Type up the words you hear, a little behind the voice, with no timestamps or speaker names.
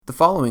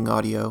following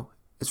audio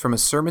is from a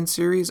sermon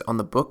series on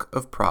the book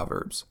of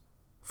Proverbs.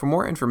 For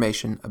more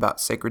information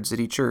about Sacred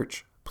City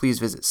Church, please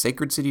visit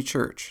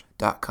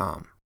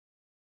sacredcitychurch.com.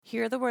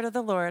 Hear the word of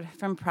the Lord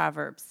from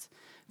Proverbs,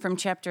 from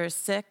chapters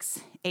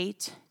 6,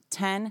 8,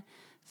 10,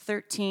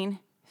 13,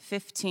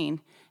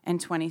 15,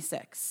 and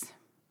 26.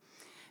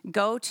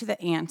 Go to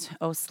the ant,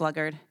 O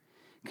sluggard.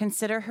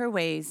 Consider her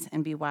ways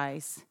and be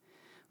wise.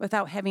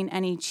 Without having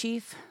any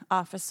chief,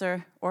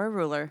 officer, or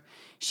ruler,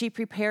 she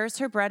prepares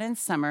her bread in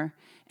summer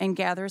and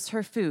gathers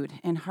her food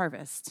in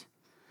harvest.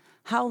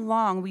 How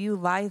long will you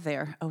lie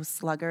there, O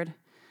sluggard?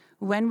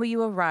 When will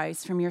you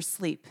arise from your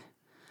sleep?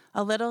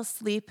 A little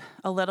sleep,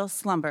 a little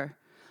slumber,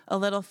 a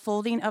little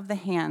folding of the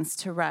hands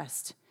to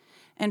rest.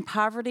 And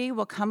poverty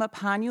will come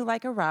upon you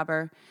like a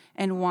robber,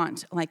 and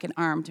want like an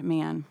armed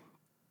man.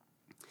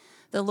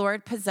 The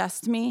Lord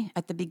possessed me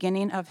at the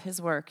beginning of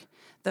his work,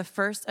 the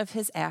first of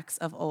his acts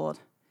of old.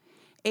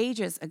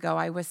 Ages ago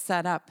I was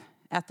set up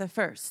at the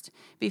first,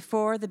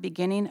 before the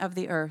beginning of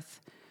the earth.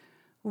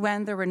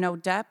 When there were no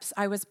depths,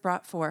 I was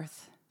brought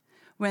forth.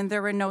 When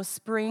there were no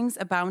springs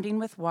abounding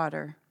with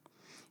water.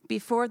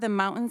 Before the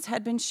mountains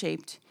had been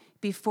shaped,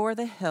 before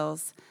the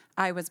hills,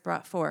 I was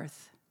brought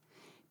forth.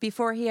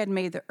 Before he had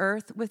made the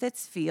earth with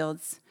its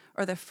fields,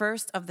 or the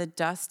first of the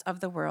dust of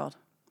the world.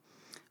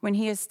 When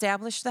he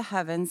established the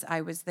heavens,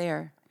 I was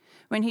there.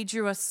 When he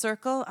drew a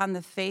circle on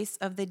the face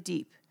of the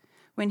deep.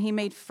 When he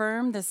made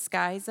firm the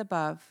skies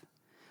above,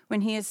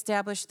 when he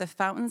established the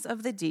fountains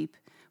of the deep,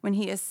 when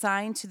he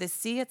assigned to the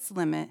sea its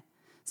limit,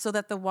 so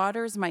that the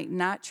waters might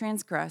not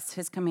transgress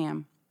his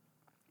command.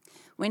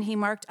 When he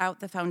marked out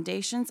the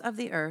foundations of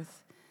the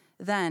earth,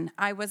 then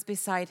I was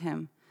beside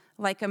him,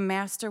 like a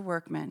master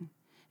workman,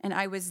 and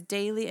I was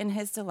daily in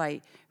his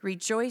delight,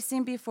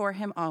 rejoicing before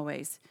him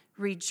always,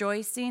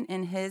 rejoicing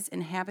in his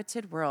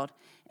inhabited world,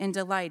 and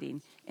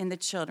delighting in the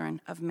children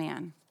of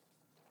man.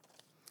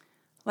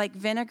 Like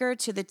vinegar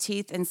to the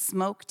teeth and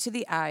smoke to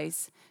the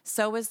eyes,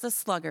 so is the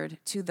sluggard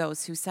to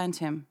those who send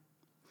him.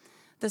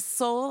 The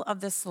soul of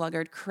the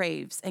sluggard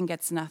craves and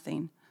gets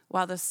nothing,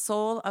 while the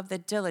soul of the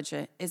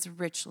diligent is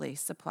richly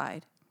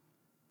supplied.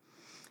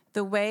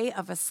 The way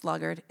of a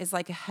sluggard is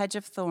like a hedge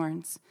of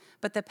thorns,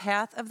 but the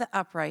path of the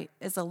upright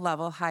is a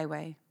level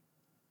highway.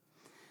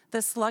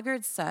 The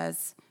sluggard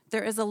says,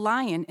 "There is a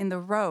lion in the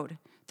road,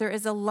 there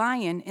is a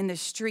lion in the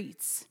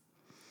streets."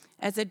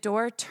 As a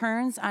door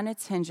turns on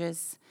its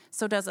hinges,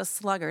 so does a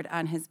sluggard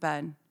on his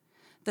bed.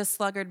 The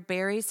sluggard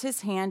buries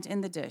his hand in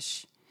the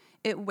dish.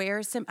 It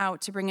wears him out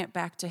to bring it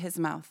back to his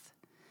mouth.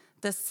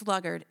 The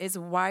sluggard is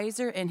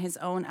wiser in his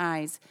own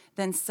eyes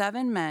than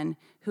 7 men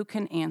who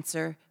can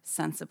answer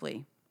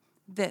sensibly.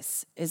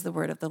 This is the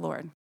word of the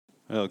Lord.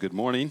 Well, good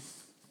morning.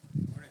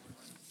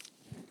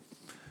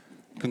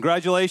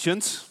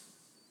 Congratulations.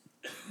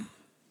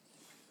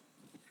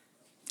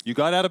 You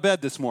got out of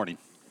bed this morning.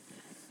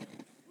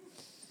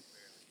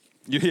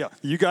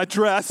 You got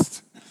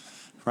dressed,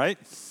 right?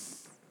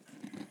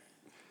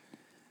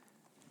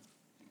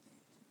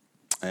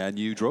 And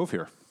you drove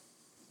here.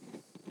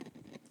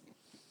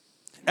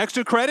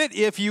 Extra credit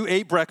if you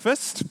ate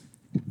breakfast.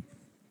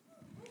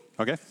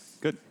 Okay,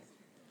 good.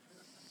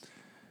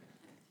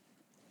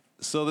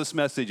 So this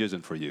message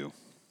isn't for you.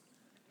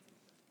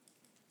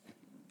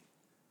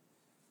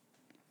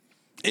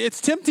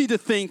 It's tempting to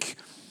think,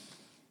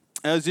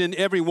 as in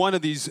every one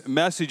of these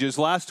messages,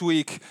 last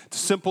week,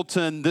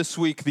 simpleton, this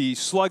week, the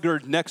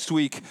sluggard, next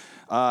week,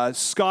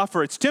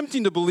 scoffer. It's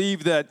tempting to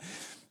believe that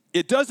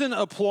it doesn't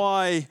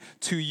apply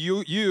to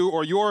you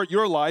or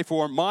your life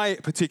or my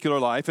particular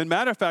life. And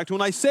matter of fact,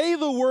 when I say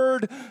the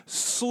word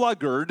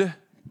sluggard,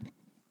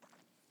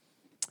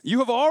 you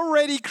have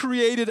already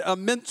created a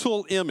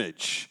mental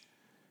image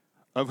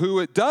of who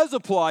it does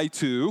apply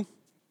to,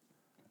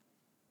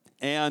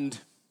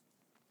 and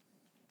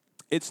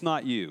it's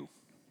not you.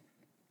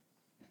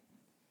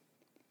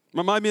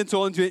 My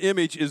mental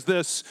image is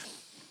this.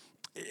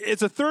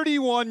 It's a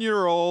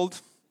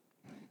 31-year-old,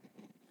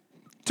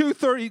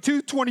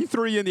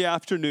 2:23 in the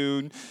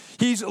afternoon.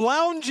 He's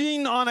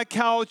lounging on a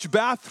couch,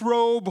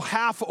 bathrobe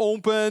half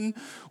open,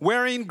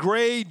 wearing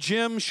gray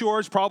gym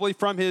shorts, probably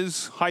from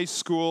his high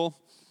school.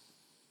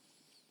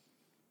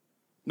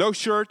 No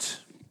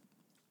shirt.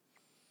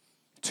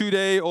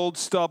 2-day-old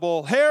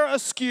stubble. Hair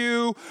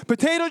askew.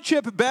 Potato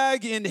chip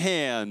bag in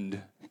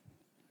hand.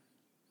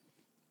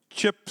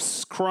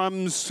 Chips,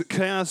 crumbs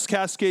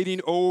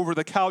cascading over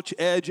the couch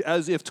edge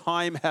as if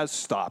time has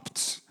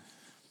stopped.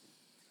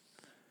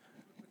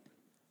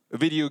 A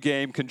video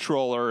game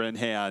controller in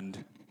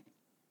hand.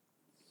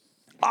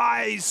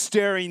 Eyes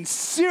staring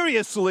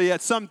seriously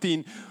at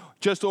something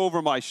just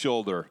over my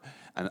shoulder.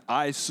 And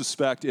I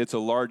suspect it's a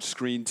large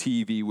screen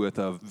TV with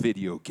a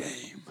video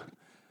game.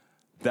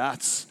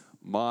 That's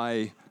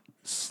my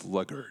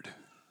sluggard.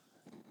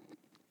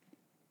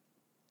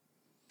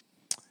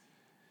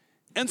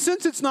 And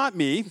since it's not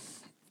me,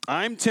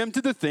 I'm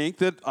tempted to think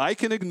that I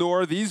can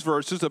ignore these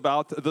verses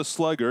about the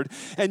sluggard.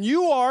 And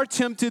you are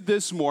tempted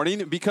this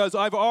morning because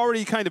I've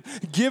already kind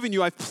of given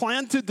you, I've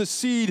planted the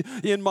seed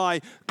in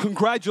my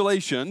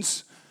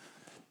congratulations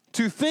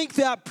to think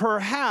that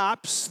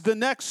perhaps the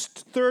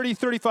next 30,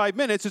 35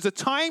 minutes is a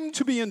time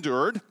to be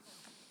endured.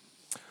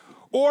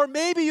 Or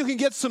maybe you can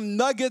get some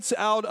nuggets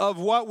out of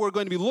what we're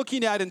going to be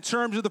looking at in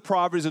terms of the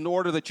Proverbs in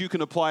order that you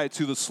can apply it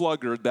to the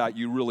sluggard that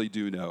you really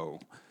do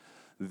know,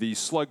 the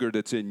sluggard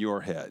that's in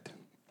your head.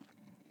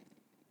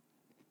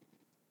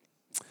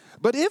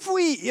 But if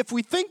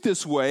we think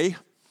this way,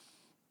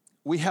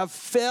 we have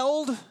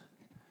failed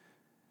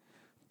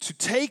to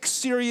take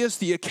serious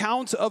the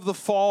account of the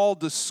fall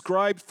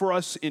described for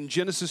us in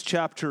Genesis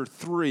chapter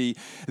 3,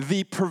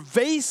 the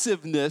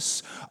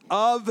pervasiveness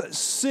of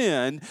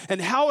sin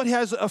and how it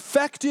has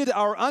affected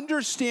our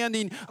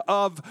understanding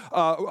of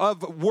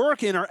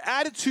work and our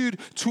attitude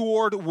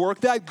toward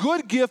work, that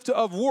good gift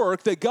of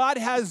work that God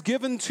has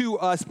given to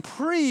us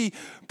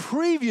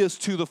previous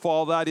to the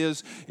fall, that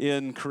is,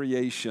 in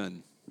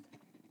creation.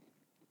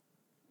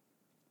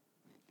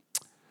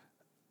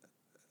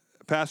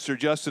 Pastor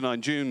Justin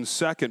on June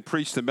 2nd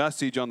preached a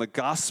message on the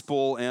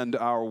gospel and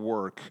our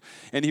work.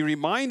 And he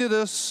reminded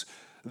us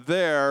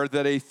there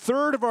that a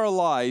third of our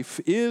life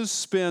is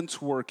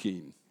spent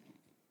working.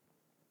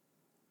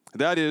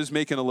 That is,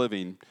 making a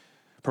living,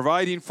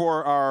 providing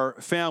for our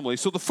family.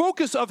 So the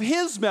focus of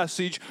his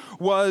message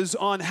was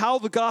on how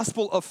the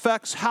gospel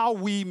affects how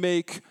we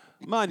make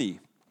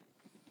money.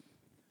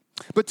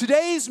 But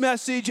today's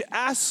message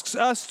asks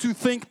us to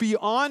think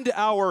beyond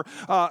our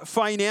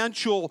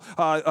financial,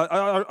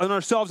 on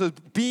ourselves as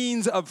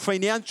beings of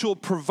financial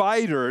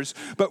providers,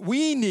 but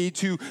we need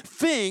to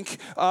think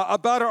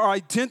about our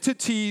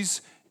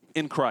identities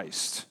in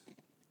Christ.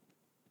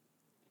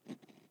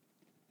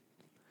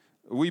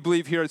 We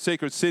believe here at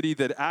Sacred City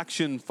that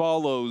action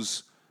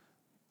follows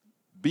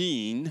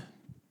being.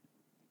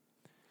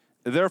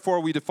 Therefore,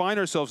 we define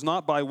ourselves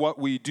not by what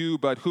we do,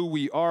 but who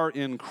we are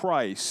in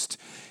Christ.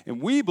 And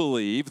we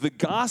believe the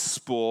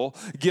gospel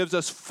gives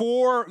us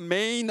four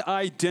main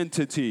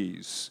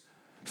identities: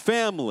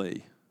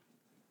 family,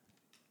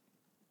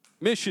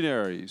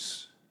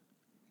 missionaries,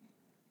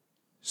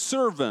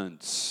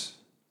 servants,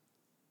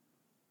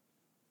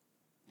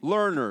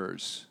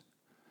 learners.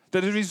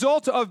 That as a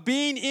result of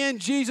being in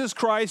Jesus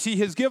Christ, he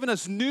has given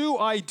us new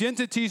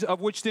identities, of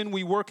which then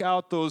we work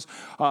out those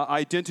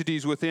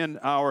identities within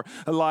our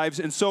lives.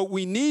 And so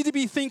we need to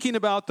be thinking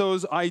about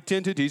those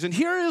identities. And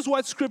here is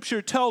what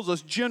Scripture tells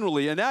us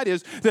generally, and that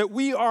is that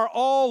we are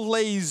all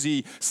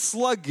lazy,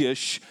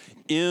 sluggish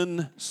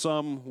in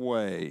some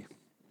way.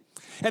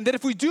 And that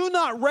if we do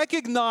not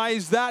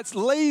recognize that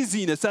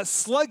laziness, that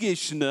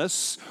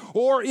sluggishness,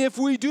 or if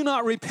we do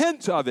not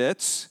repent of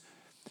it,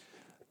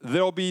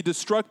 there'll be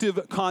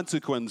destructive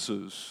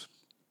consequences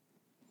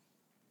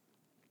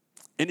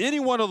in any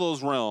one of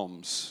those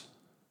realms.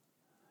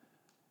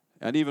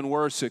 And even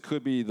worse, it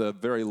could be the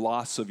very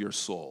loss of your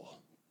soul.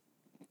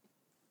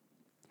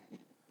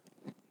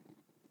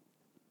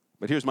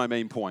 But here's my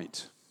main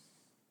point.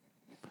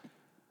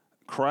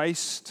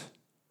 Christ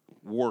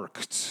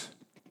worked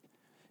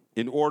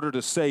in order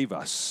to save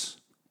us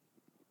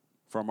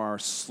from our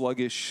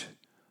sluggish,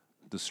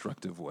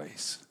 destructive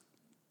ways.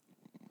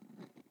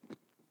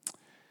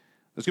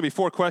 There's going to be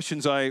four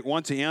questions I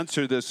want to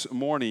answer this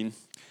morning.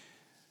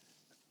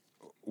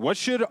 What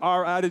should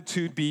our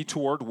attitude be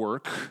toward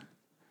work?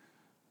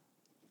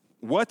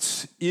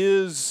 What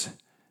is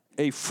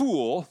a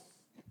fool?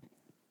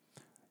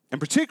 And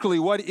particularly,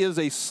 what is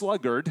a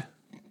sluggard?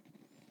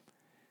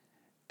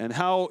 And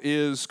how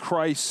is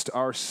Christ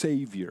our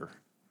Savior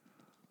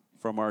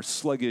from our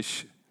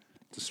sluggish,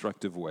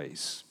 destructive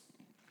ways?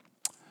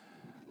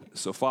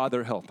 So,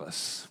 Father, help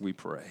us, we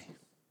pray.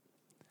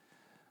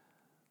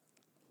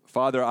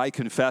 Father, I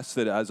confess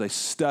that as I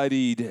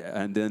studied,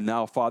 and then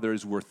now, Father,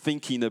 as we're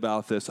thinking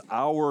about this,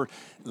 our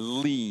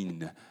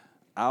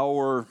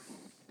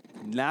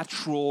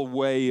natural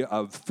way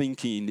of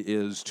thinking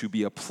is to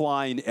be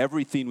applying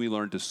everything we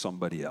learn to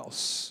somebody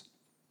else.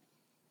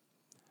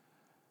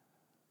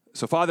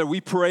 So, Father,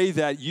 we pray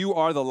that you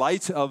are the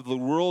light of the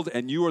world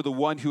and you are the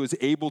one who is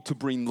able to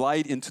bring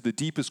light into the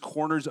deepest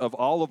corners of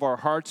all of our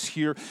hearts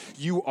here.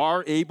 You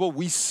are able.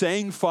 We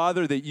sang,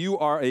 Father, that you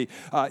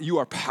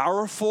are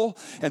powerful.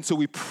 And so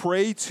we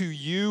pray to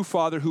you,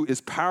 Father, who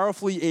is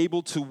powerfully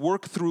able to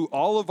work through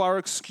all of our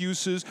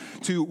excuses,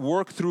 to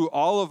work through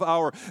all of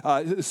our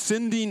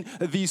sending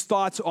these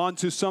thoughts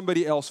onto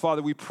somebody else.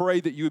 Father, we pray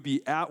that you would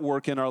be at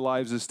work in our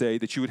lives this day,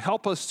 that you would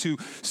help us to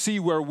see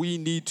where we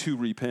need to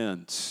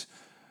repent.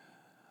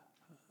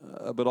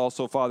 But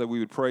also, Father, we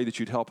would pray that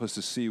you'd help us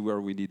to see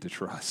where we need to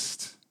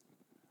trust.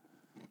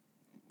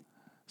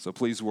 So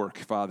please work,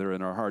 Father,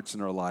 in our hearts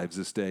and our lives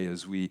this day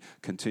as we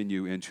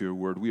continue into your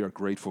word. We are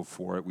grateful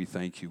for it. We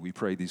thank you. We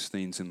pray these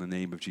things in the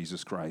name of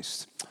Jesus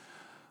Christ.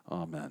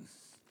 Amen.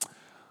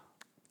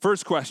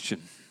 First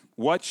question.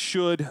 What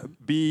should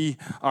be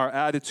our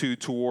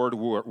attitude toward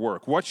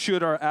work? What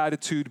should our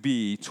attitude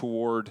be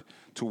toward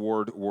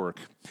work?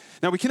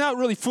 Now, we cannot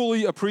really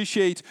fully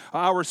appreciate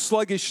our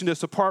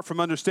sluggishness apart from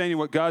understanding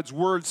what God's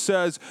word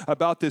says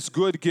about this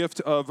good gift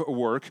of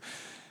work.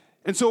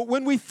 And so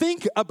when we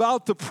think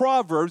about the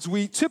Proverbs,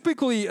 we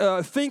typically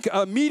think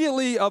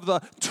immediately of the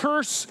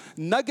terse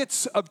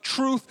nuggets of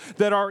truth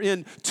that are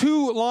in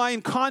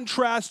two-line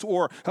contrast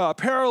or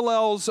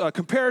parallels,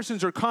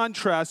 comparisons or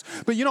contrasts.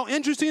 But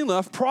interesting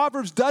enough,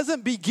 Proverbs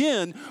doesn't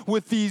begin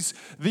with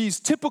these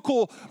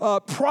typical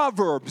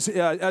proverbs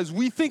as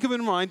we think of it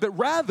in mind, but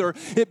rather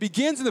it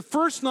begins in the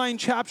first 9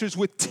 chapters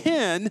with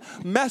 10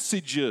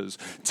 messages.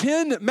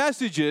 10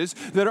 messages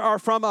that are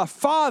from a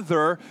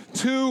father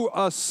to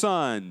a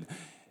son.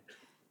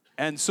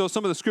 And so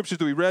some of the scriptures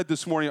that we read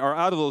this morning are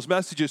out of those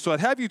messages. So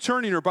I'd have you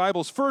turn in your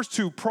Bibles first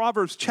to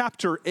Proverbs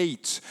chapter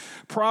 8.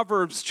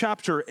 Proverbs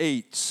chapter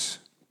 8.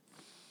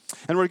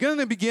 And we're going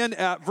to begin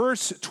at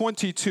verse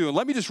 22. And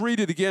let me just read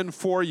it again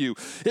for you.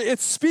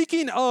 It's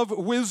speaking of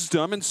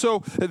wisdom. And so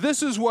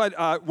this is what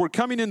we're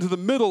coming into the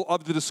middle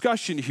of the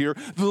discussion here.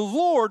 The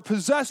Lord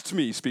possessed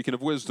me, speaking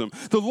of wisdom.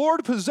 The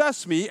Lord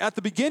possessed me at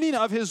the beginning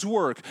of his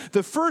work,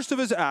 the first of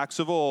his acts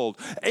of old.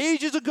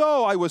 Ages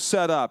ago I was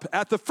set up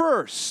at the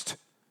first,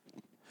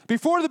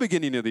 before the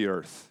beginning of the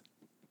earth.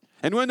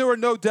 And when there were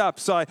no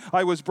depths,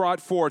 I was brought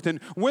forth. And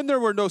when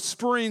there were no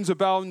springs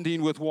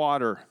abounding with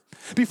water.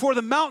 Before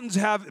the mountains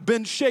have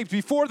been shaped,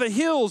 before the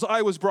hills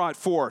I was brought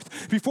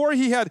forth. Before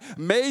he had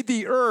made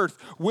the earth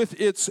with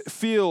its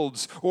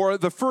fields, or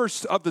the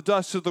first of the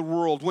dust of the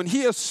world. When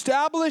he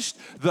established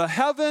the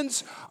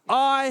heavens,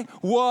 I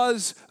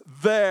was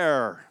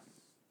there.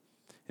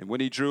 And when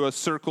he drew a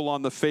circle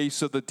on the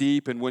face of the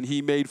deep, and when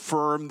he made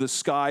firm the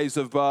skies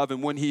above,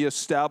 and when he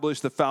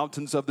established the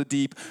fountains of the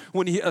deep,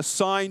 when he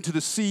assigned to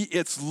the sea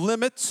its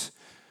limits,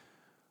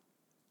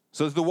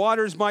 so that the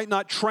waters might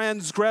not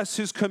transgress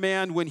his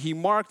command, when he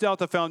marked out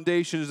the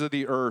foundations of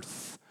the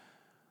earth.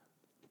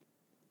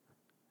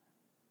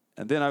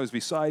 And then I was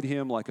beside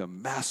him like a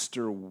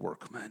master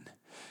workman,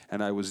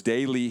 and I was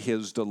daily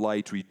his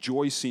delight,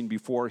 rejoicing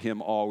before him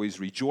always,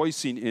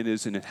 rejoicing in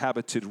his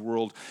inhabited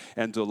world,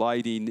 and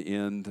delighting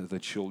in the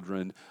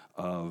children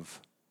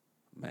of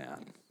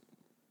man.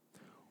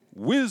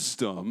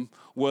 Wisdom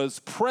was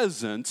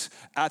present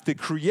at the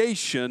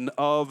creation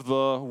of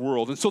the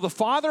world. And so the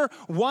Father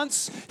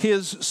wants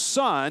his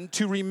Son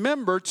to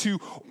remember to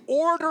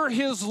order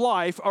his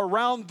life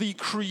around the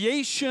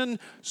creation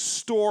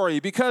story,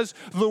 because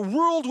the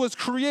world was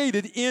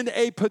created in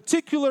a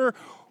particular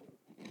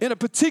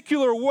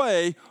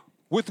way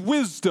with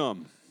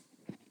wisdom.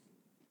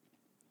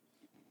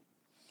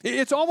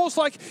 It's almost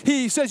like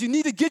he says you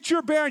need to get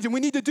your bearings, and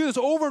we need to do this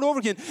over and over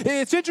again.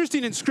 It's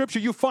interesting in Scripture,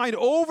 you find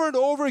over and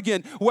over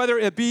again, whether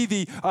it be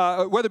the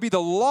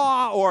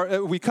law,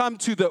 or we come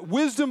to the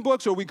wisdom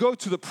books, or we go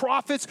to the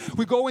prophets,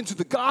 we go into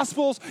the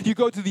Gospels, you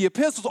go to the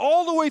epistles,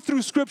 all the way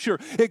through Scripture,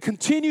 it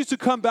continues to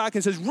come back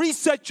and says,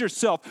 reset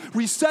yourself,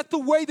 reset the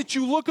way that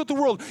you look at the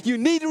world. You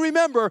need to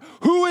remember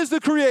who is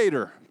the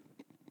Creator.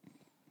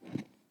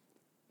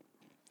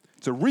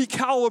 It's a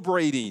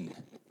recalibrating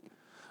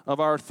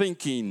of our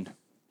thinking.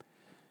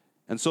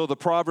 And so the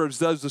Proverbs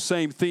does the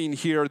same thing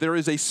here. There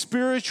is a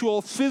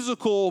spiritual,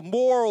 physical,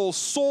 moral,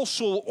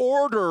 social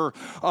order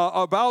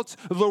about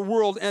the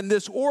world, and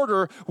this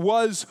order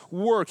was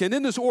work. And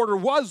in this order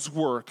was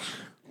work.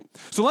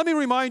 So let me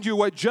remind you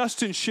what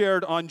Justin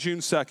shared on June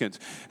 2nd.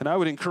 And I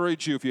would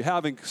encourage you, if you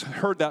haven't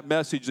heard that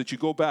message, that you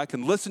go back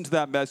and listen to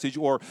that message,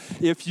 or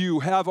if you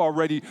have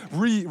already,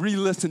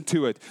 re-listen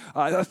to it.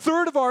 A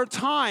third of our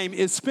time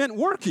is spent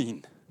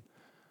working.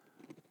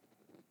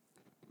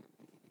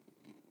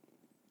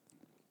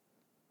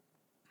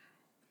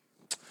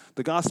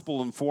 The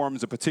gospel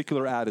informs a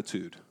particular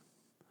attitude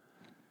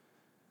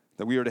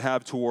that we are to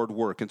have toward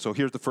work. And so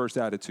here's the first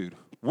attitude.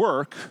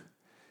 Work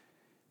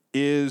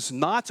is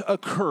not a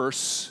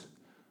curse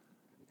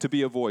to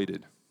be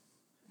avoided.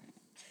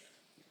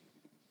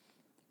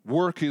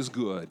 Work is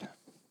good.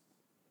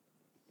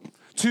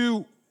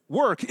 To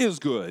work is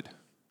good.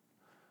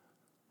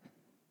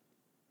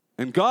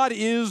 And God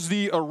is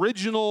the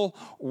original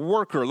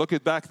worker. Look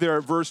at back there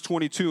at verse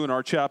 22 in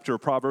our chapter,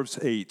 Proverbs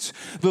 8.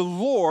 The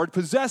Lord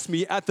possessed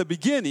me at the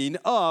beginning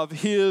of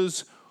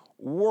his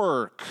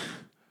work,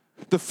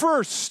 the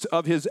first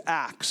of his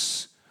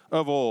acts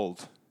of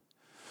old.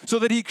 So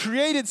that he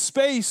created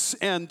space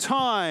and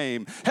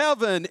time,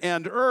 heaven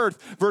and earth.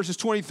 Verse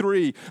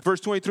 23.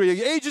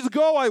 Ages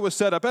ago I was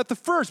set up at the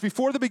first,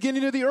 before the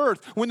beginning of the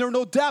earth. When there were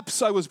no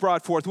depths I was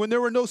brought forth. When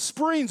there were no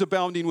springs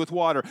abounding with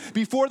water.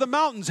 Before the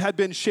mountains had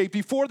been shaped.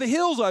 Before the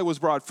hills I was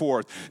brought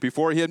forth.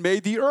 Before he had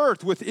made the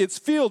earth with its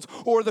fields,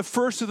 or the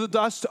first of the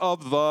dust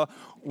of the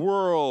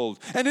world.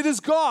 And it is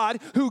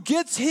God who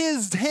gets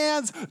his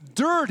hands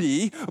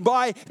dirty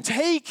by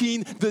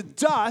taking the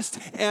dust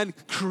and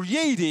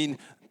creating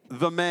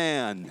the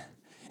man.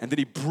 And then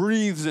he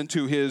breathes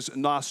into his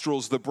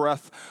nostrils the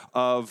breath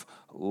of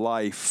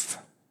life.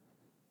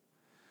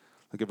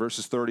 Look at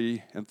verses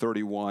 30 and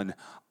 31.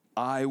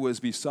 I was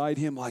beside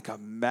him like a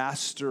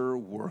master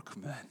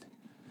workman,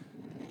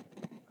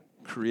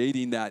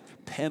 creating that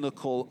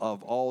pinnacle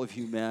of all of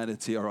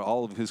humanity, or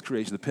all of his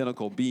creation, the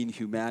pinnacle being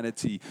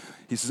humanity.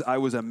 He says, I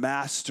was a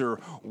master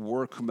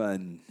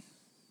workman.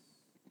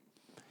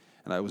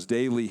 And And I was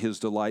daily his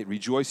delight,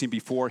 rejoicing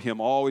before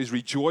him, always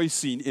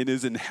rejoicing in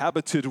his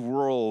inhabited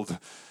world,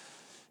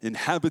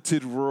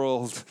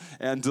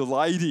 and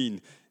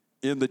delighting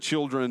in the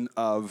children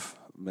of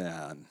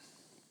man.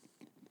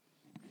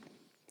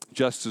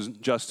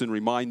 Justin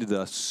reminded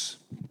us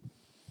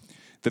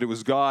that it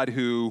was God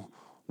who,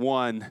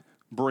 1,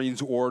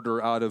 brings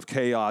order out of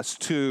chaos,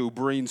 2,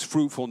 brings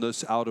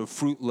fruitfulness out of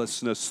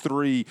fruitlessness,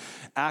 3,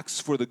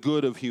 acts for the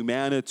good of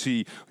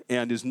humanity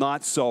and is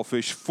not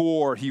selfish,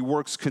 4, he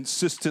works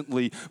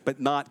consistently but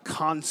not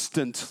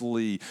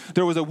constantly.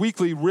 There was a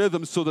weekly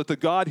rhythm so that the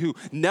God who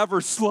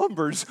never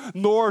slumbers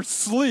nor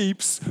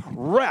sleeps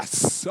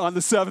rests on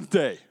the seventh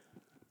day.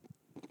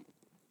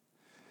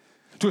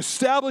 To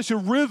establish a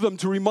rhythm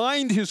to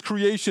remind his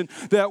creation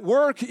that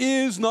work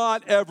is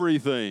not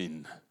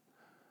everything.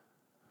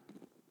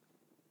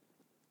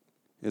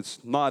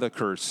 It's not a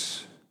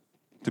curse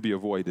to be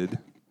avoided.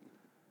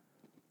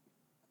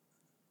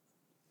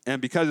 And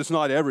because it's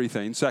not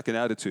everything, second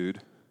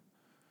attitude,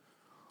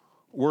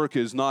 work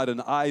is not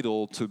an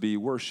idol to be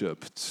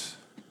worshiped.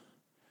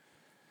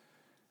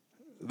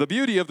 The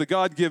beauty of the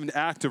God-given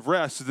act of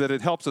rest is that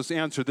it helps us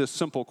answer this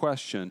simple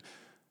question: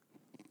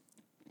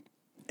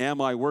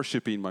 am I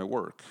worshiping my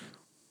work?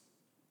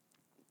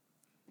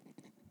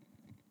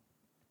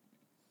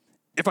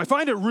 If I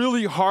find it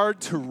really hard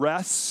to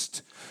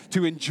rest,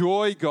 to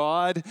enjoy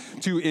God,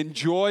 to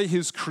enjoy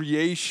his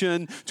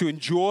creation, to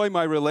enjoy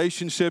my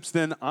relationships,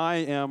 then I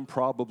am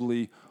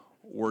probably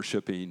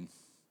worshiping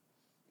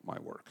my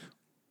work.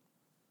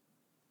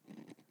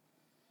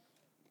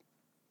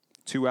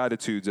 2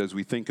 attitudes as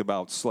we think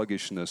about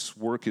sluggishness.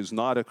 Work is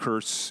not a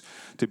curse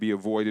to be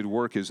avoided.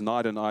 Work is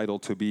not an idol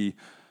to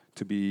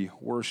be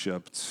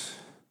worshipped.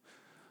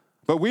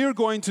 But we are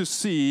going to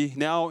see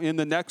now in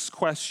the next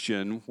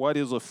question, what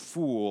is a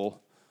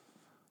fool?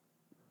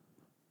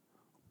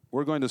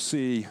 We're going to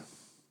see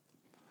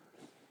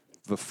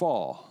the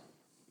fall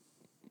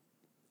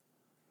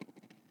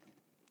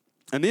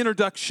and the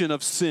introduction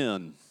of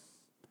sin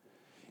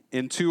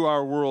into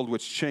our world,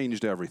 which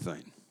changed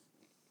everything.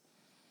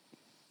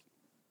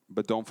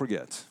 But don't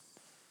forget,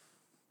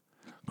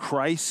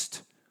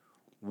 Christ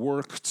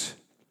worked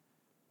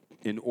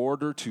in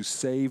order to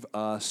save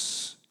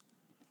us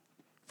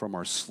from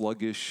our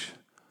sluggish,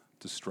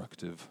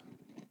 destructive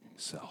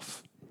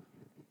self.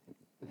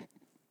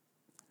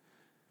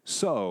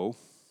 So,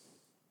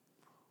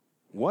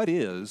 what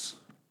is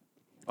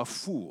a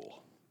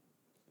fool?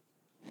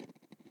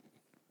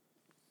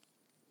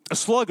 A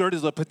sluggard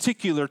is a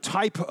particular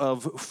type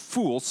of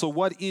fool. So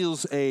what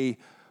is a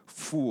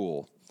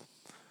fool?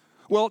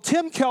 Well,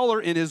 Tim Keller,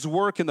 in his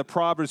work in the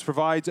Proverbs,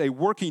 provides a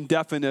working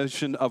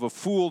definition of a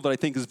fool that I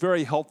think is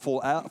very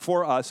helpful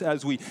for us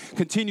as we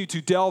continue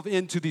to delve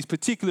into these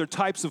particular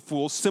types of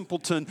fools: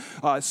 simpleton,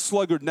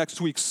 sluggard,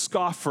 next week,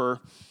 scoffer.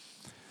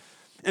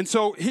 And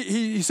so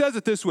he says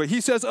it this way.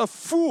 He says, a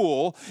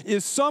fool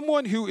is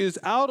someone who is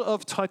out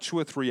of touch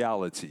with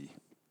reality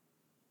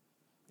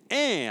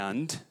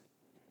and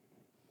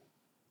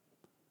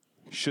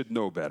should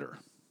know better.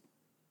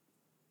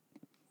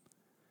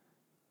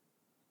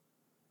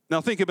 Now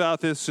think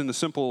about this in a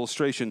simple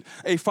illustration.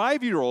 A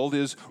 5-year-old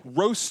is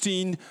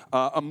roasting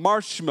a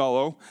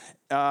marshmallow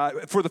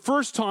for the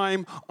first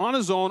time on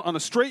his own on a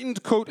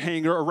straightened coat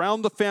hanger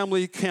around the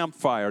family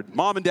campfire.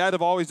 Mom and Dad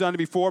have always done it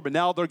before, but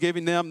now they're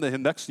giving them the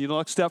next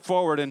step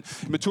forward in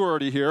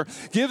maturity here.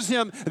 Gives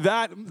him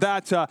that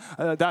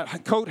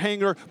coat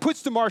hanger,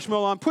 puts the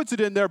marshmallow on, puts it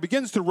in there,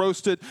 begins to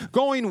roast it,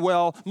 going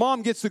well.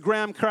 Mom gets the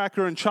graham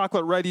cracker and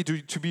chocolate ready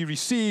to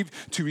receive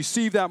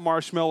that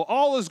marshmallow.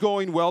 All is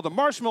going well. The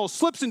marshmallow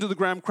slips into the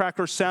graham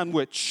cracker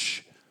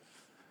sandwich.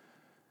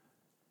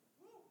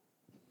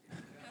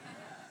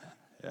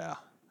 Yeah.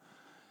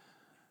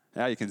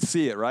 Now you can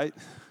see it, right?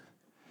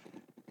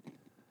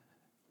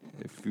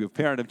 If you're a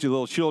parent of 2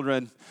 little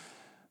children,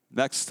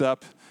 next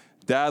up,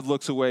 Dad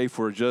looks away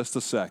for just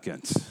a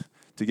second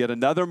to get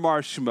another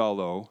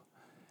marshmallow.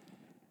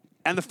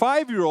 And the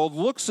 5-year-old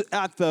looks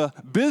at the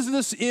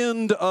business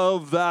end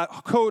of that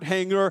coat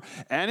hanger,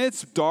 and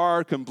it's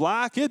dark and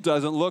black. It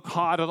doesn't look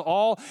hot at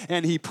all.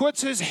 And he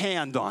puts his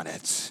hand on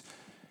it.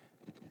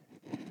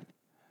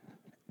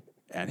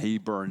 And he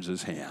burns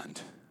his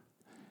hand.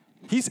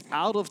 He's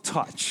out of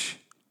touch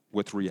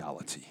with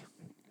reality.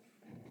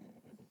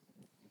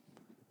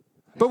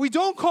 But we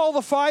don't call the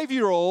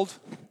 5-year-old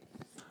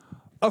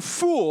a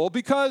fool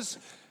because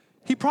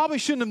he probably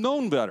shouldn't have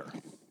known better.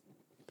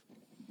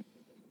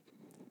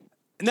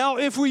 Now,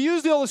 if we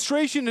use the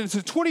illustration, and it's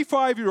a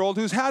 25-year-old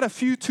who's had a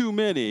few too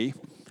many,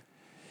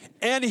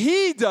 and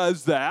he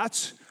does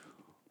that,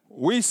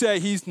 we say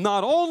he's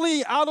not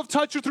only out of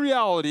touch with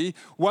reality,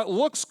 what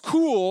looks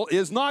cool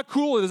is not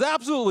cool, it is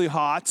absolutely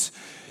hot,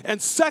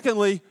 and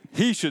secondly,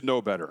 he should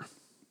know better.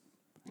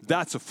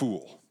 That's a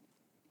fool.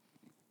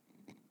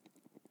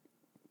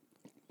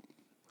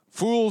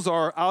 Fools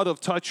are out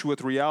of touch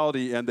with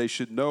reality, and they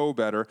should know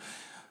better.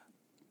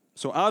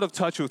 So out of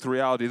touch with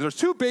reality. There's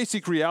two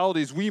basic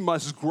realities we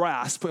must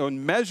grasp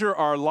and measure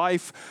our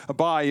life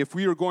by if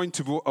we are going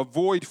to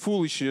avoid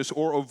foolishness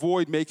or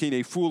avoid making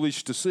a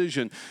foolish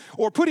decision.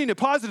 Or putting it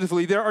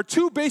positively, there are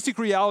two basic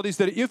realities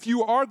that if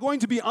you are going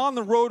to be on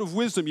the road of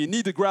wisdom, you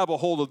need to grab a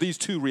hold of these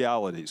two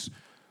realities.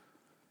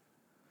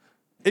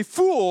 A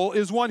fool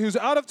is one who's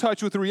out of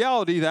touch with the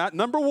reality that,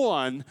 number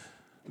one,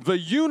 the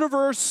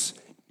universe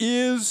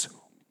is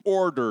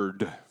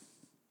ordered.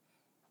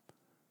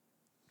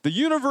 The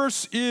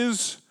universe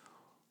is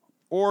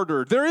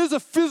ordered. There is a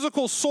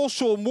physical,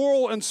 social,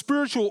 moral, and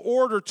spiritual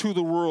order to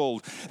the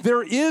world.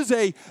 There is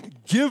a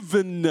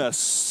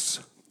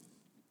givenness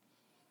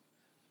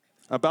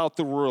about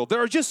the world.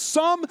 There are just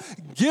some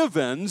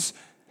givens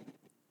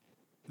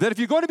that if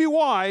you're going to be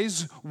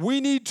wise, we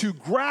need to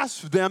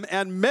grasp them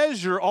and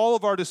measure all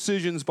of our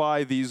decisions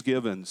by these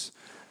givens.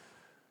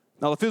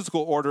 Now, the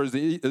physical order is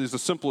the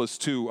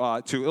simplest to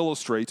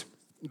illustrate.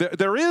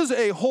 There is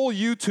a whole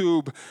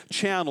YouTube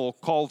channel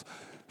called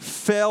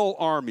Fail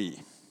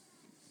Army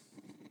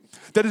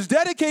that is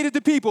dedicated to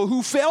people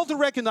who fail to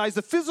recognize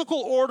the physical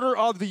order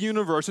of the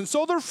universe. And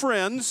so their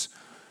friends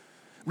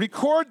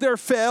record their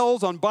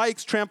fails on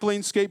bikes,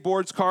 trampolines,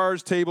 skateboards,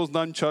 cars, tables,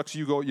 nunchucks,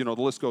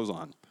 the list goes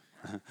on.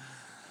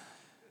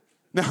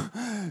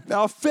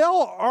 Now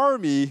Fail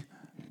Army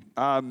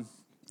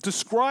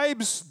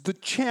describes the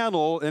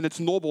channel and its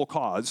noble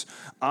cause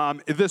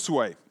this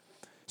way.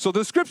 So the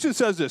description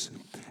says this: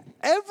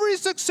 every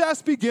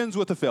success begins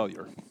with a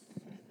failure.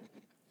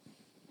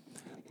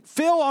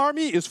 Fail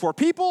Army is for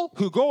people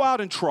who go out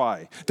and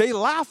try. They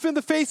laugh in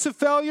the face of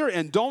failure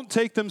and don't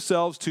take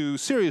themselves too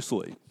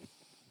seriously.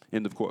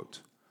 End of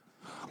quote.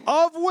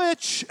 Of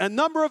which a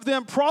number of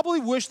them probably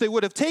wish they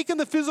would have taken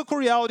the physical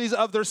realities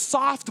of their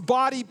soft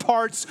body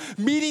parts,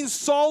 meeting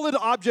solid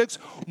objects,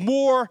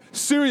 more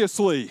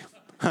seriously.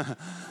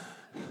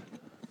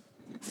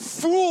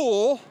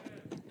 Fool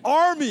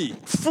Army.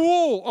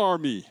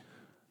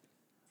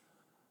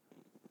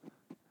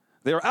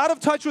 They are out of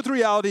touch with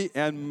reality,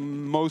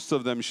 and most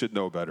of them should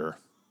know better.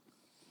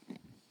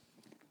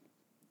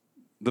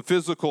 The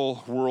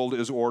physical world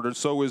is ordered,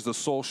 so is the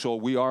social.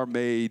 We are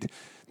made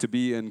to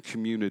be in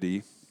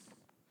community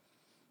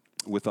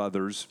with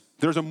others.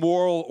 There's a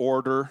moral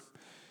order.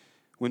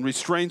 When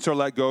restraints are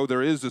let go,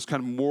 there is this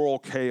kind of moral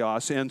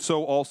chaos, and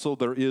so also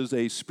there is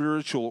a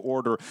spiritual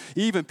order.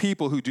 Even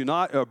people who do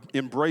not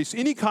embrace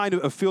any kind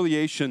of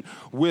affiliation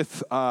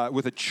with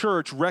a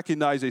church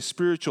recognize a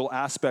spiritual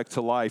aspect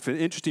to life. And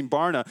interesting,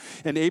 Barna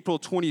in April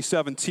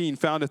 2017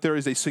 found that there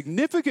is a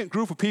significant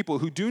group of people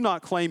who do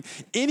not claim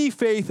any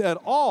faith at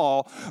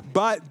all,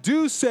 but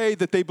do say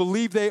that they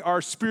believe they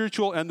are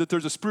spiritual and that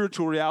there's a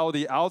spiritual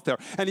reality out there.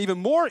 And even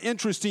more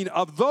interesting,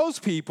 of those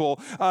people,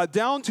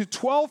 down to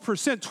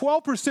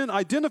 12%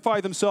 identify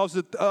themselves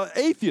as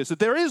atheists, that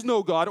there is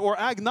no God, or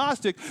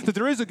agnostic, that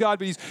there is a God,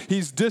 but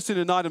he's distant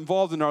and not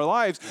involved in our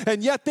lives.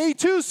 And yet they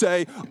too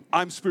say,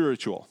 I'm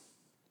spiritual.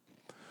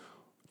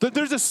 That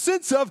there's a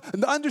sense of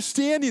an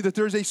understanding that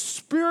there's a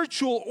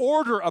spiritual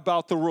order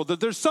about the world,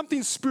 that there's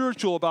something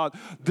spiritual about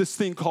this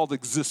thing called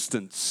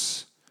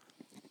existence.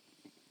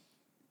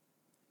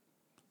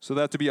 So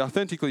that to be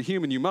authentically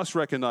human, you must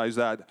recognize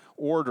that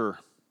order,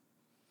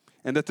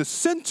 and that the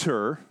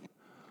center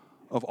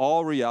of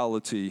all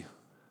reality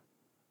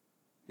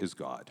is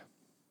God.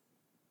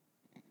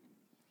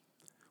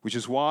 Which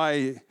is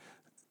why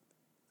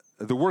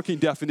the working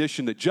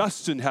definition that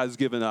Justin has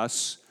given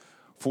us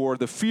for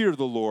the fear of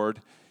the Lord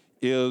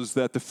is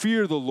that the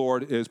fear of the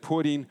Lord is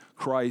putting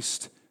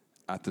Christ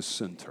at the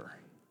center.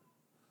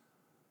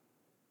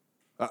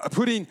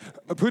 Putting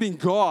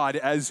God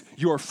as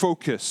your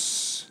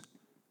focus.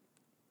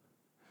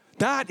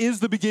 That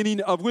is the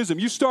beginning of wisdom.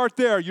 You start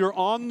there, you're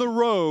on the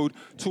road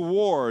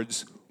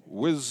towards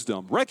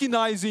wisdom,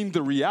 recognizing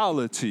the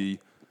reality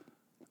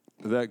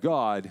that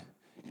God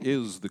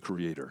is the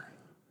creator,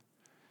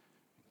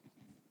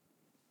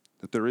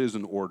 that there is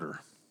an order.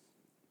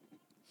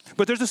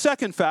 But there's a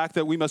second fact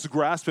that we must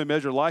grasp and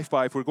measure life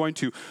by if we're going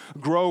to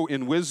grow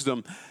in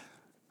wisdom,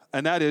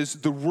 and that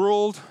is the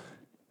world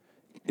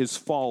is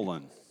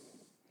fallen.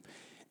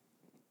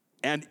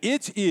 And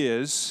it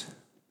is,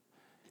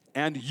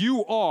 and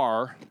you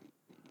are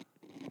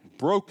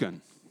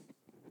broken.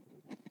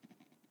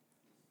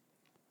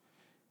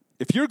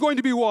 If you're going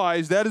to be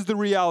wise, that is the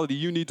reality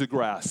you need to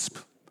grasp.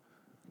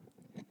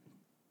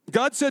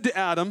 God said to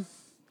Adam,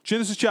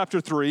 Genesis chapter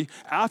 3,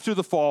 after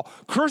the fall,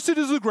 "Cursed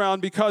is the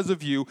ground because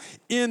of you.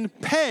 In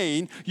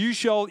pain you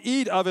shall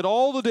eat of it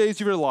all the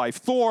days of your life.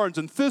 Thorns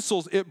and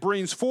thistles it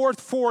brings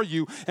forth for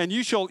you, and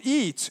you shall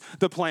eat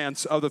the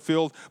plants of the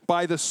field.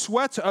 By the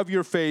sweat of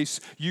your face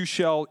you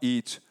shall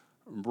eat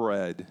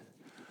bread."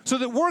 So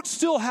that work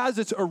still has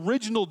its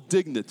original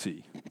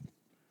dignity.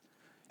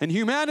 And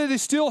humanity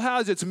still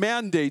has its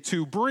mandate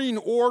to bring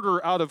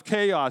order out of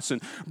chaos and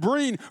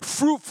bring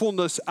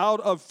fruitfulness out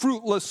of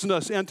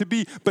fruitlessness, and to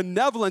be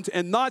benevolent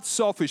and not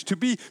selfish, to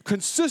be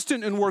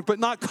consistent in work but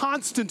not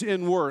constant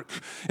in work.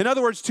 In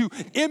other words, to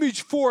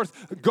image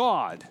forth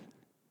God.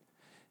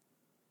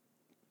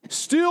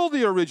 Still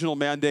the original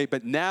mandate,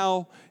 but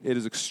now it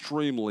is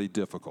extremely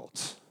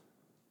difficult.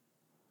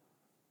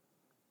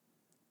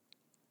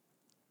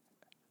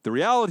 The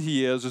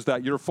reality is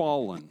that you're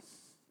fallen.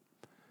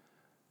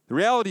 The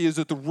reality is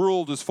that the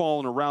world has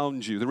fallen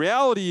around you. The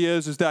reality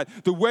is that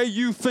the way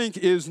you think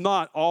is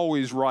not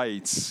always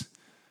right.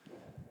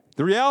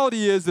 The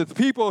reality is that the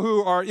people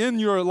who are in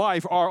your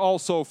life are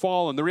also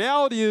fallen. The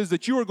reality is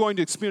that you are going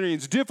to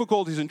experience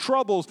difficulties and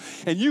troubles,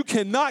 and you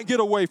cannot get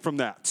away from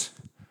that.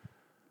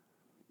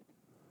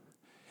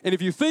 And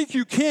if you think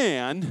you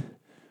can,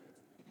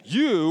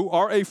 you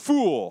are a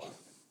fool.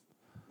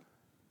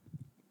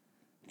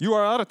 You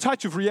are out of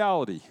touch with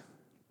reality.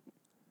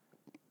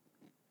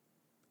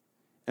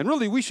 And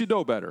really, we should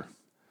know better.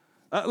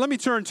 Let me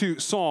turn to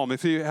Psalm,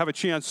 if you have a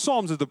chance.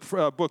 Psalms is the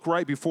book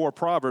right before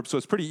Proverbs, so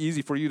it's pretty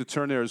easy for you to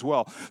turn there as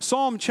well.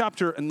 Psalm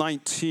chapter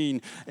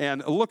 19,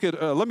 and look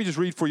at, let me just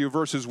read for you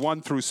verses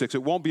 1 through 6.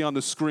 It won't be on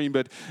the screen,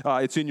 but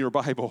it's in your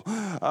Bible.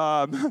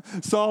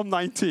 Psalm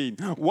 19,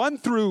 1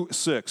 through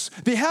 6.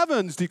 The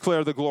heavens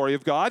declare the glory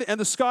of God, and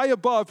the sky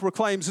above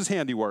proclaims his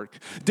handiwork.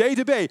 Day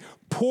to day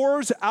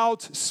pours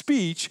out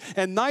speech,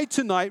 and night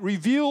to night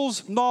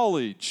reveals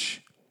knowledge.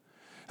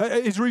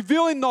 It's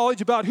revealing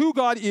knowledge about who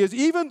God is,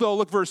 even though,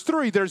 look, verse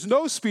 3, there's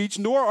no speech,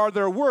 nor are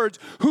there words,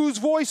 whose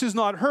voice is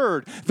not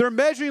heard. Their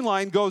measuring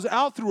line goes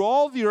out through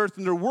all the earth,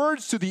 and their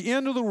words to the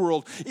end of the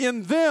world.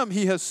 In them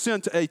he has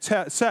set a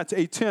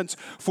tent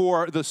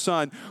for the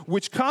sun,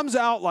 which comes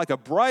out like a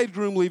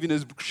bridegroom leaving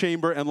his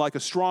chamber, and like a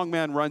strong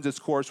man runs its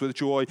course with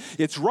joy.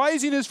 Its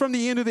rising is from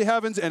the end of the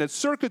heavens, and its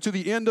circuit to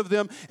the end of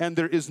them, and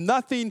there is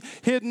nothing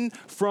hidden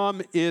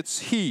from its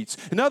heat.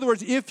 In other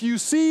words, if you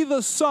see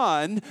the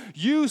sun,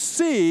 you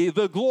see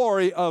the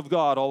glory of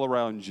God all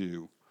around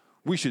you.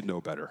 We should know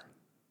better.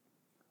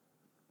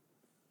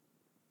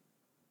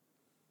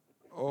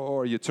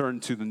 Or you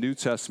turn to the New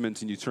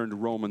Testament and you turn to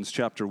Romans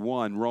chapter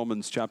 1.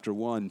 Romans chapter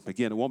 1.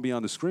 Again, it won't be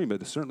on the screen,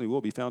 but it certainly will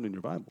be found in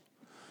your Bible.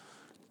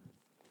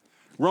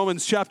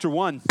 Romans chapter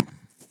 1,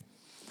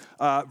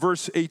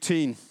 verse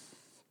 18.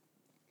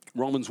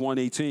 Romans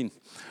 1:18.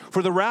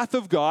 For the wrath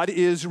of God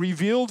is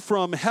revealed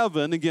from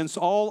heaven against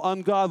all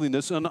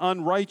ungodliness and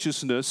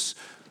unrighteousness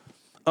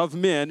of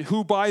men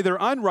who by their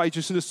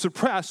unrighteousness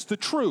suppress the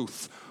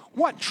truth.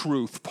 What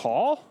truth,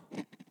 Paul?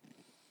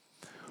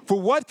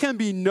 For what can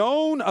be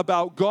known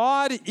about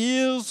God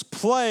is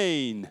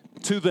plain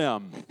to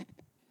them,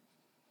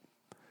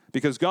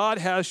 because God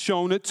has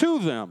shown it to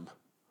them.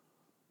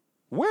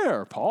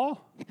 Where,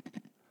 Paul?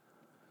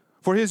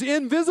 For his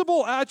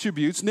invisible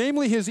attributes,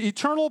 namely his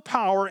eternal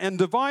power and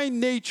divine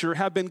nature,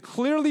 have been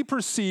clearly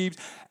perceived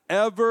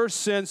ever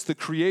since the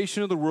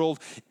creation of the world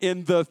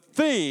in the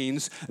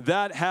things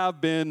that have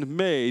been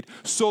made.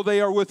 So they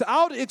are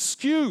without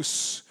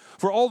excuse.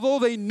 For although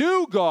they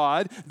knew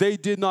God, they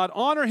did not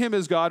honor him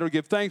as God or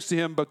give thanks to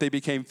him, but they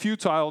became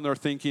futile in their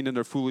thinking, and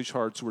their foolish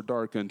hearts were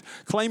darkened.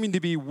 Claiming to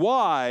be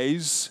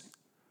wise,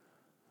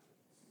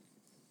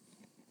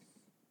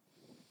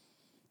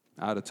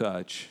 out of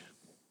touch.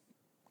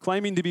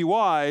 Claiming to be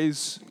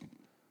wise,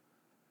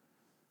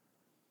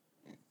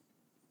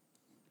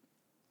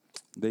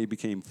 they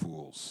became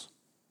fools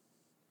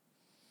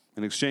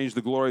and exchanged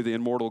the glory of the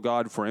immortal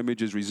God for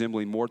images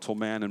resembling mortal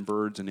man and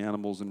birds and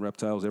animals and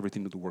reptiles,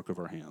 everything of the work of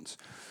our hands.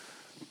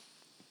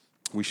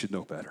 We should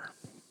know better.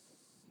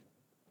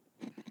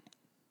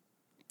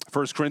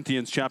 1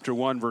 Corinthians chapter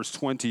 1, verse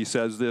 20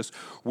 says this,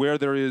 where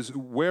is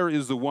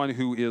the one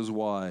who is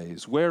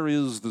wise? Where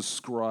is the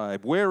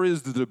scribe? Where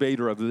is the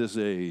debater of this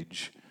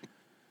age?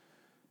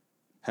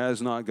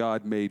 Has not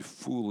God made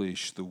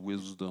foolish the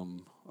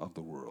wisdom of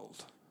the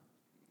world?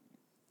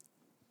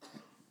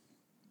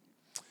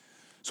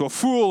 So a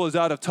fool is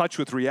out of touch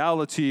with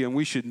reality, and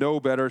we should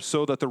know better,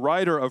 so that the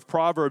writer of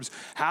Proverbs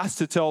has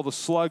to tell the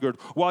sluggard,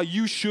 while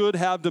you should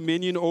have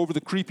dominion over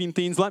the creeping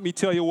things, let me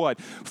tell you what,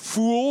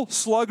 fool,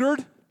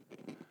 sluggard,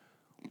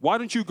 why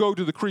don't you go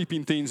to the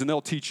creeping things and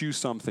they'll teach you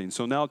something.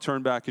 So now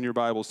turn back in your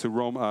Bibles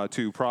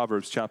to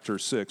Proverbs chapter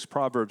 6.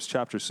 Proverbs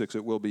chapter 6,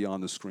 it will be on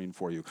the screen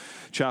for you.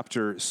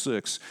 Chapter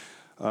 6,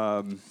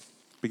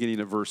 beginning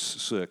at verse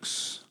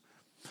 6.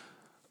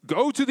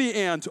 Go to the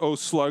ant, O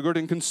sluggard,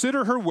 and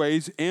consider her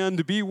ways,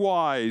 and be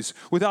wise.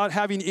 Without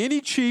having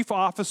any chief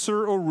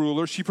officer or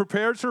ruler, she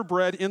prepares her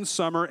bread in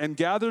summer and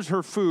gathers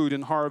her food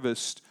in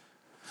harvest.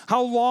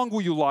 How long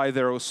will you lie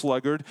there, O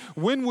sluggard?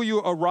 When will you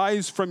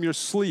arise from your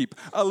sleep?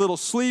 A little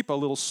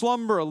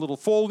slumber, a little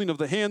folding of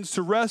the hands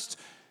to rest,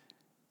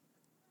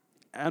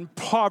 and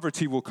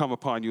poverty will come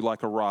upon you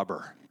like a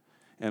robber,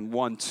 and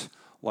want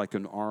like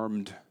an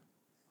armed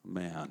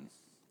man.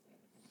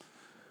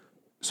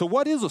 So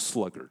what is a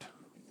sluggard?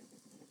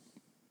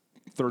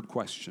 Third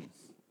question.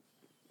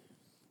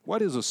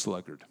 What is a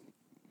sluggard?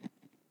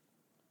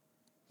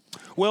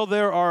 Well,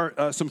 there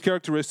are some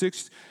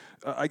characteristics.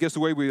 I guess the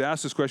way we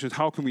ask this question is,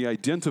 how can we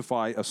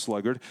identify a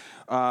sluggard?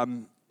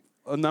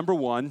 Number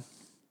one,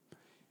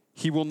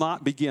 he will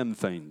not begin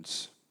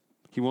things.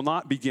 He will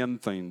not begin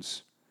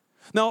things.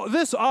 Now,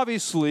 this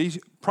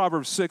obviously,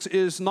 Proverbs 6,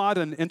 is not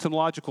an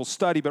entomological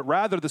study, but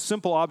rather the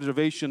simple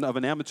observation of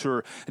an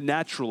amateur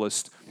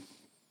naturalist.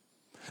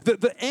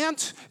 The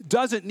ant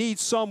doesn't need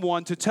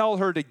someone to tell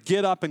her to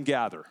get up and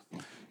gather.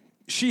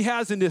 She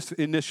has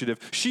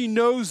initiative. She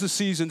knows the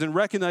seasons and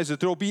recognizes that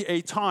there will be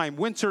a time,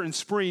 winter and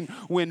spring,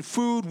 when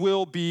food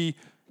will be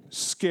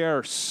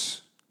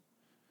scarce.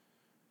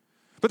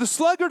 But the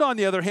sluggard, on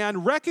the other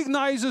hand,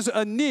 recognizes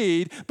a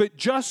need, but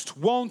just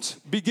won't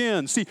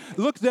begin. See,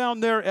 look down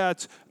there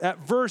at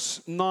verse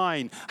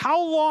 9.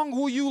 How long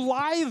will you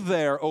lie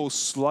there, O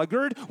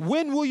sluggard?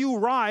 When will you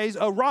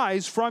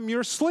arise from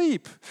your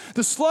sleep?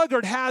 The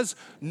sluggard has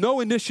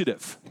no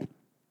initiative.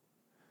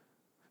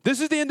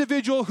 This is the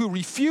individual who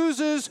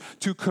refuses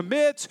to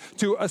commit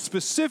to a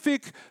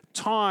specific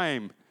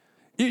time.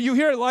 You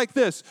hear it like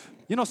this,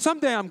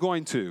 someday I'm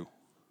going to.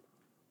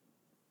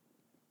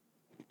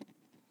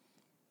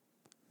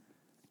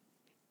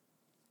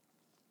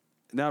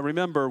 Now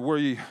remember,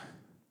 we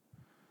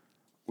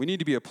need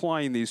to be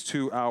applying these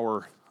to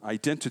our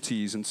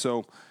identities, and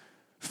so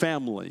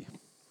family.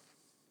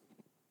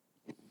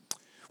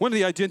 One of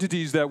the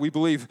identities that we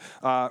believe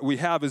we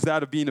have is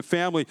that of being a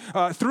family.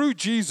 Through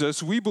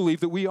Jesus, we believe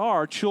that we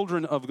are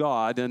children of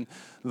God, and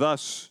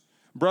thus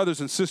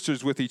brothers and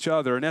sisters with each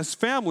other. And as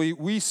family,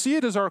 we see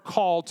it as our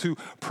call to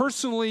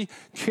personally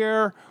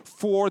care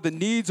for the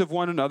needs of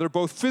one another,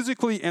 both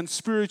physically and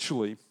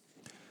spiritually.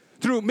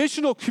 Through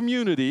missional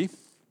community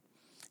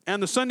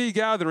and the Sunday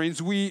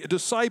gatherings, we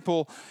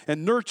disciple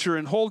and nurture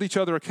and hold each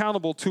other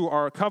accountable to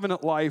our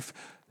covenant life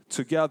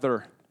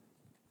together.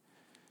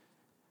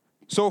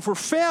 So for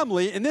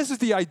family, and this is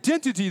the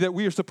identity that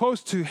we are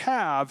supposed to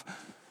have,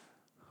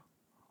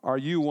 are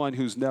you one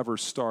who's never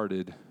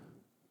started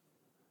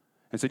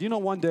and said,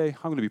 one day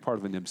I'm going to be part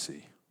of an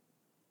MC.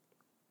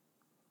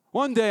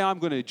 One day I'm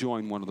going to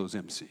join one of those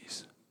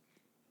MCs.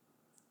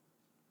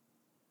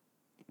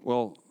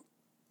 Well,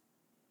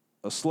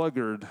 a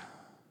sluggard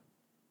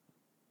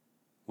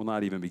will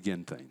not even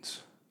begin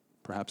things.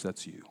 Perhaps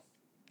that's you.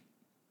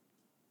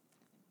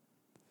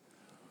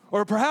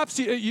 Or perhaps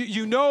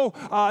you know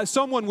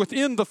someone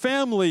within the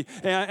family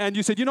and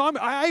you said, I'm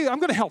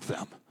going to help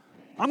them.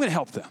 I'm going to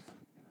help them.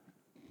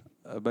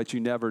 But you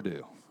never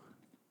do.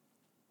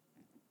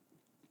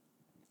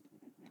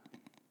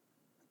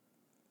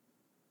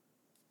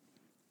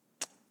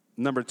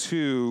 Number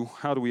 2,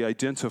 how do we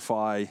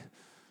identify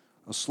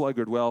a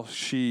sluggard? Well,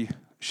 she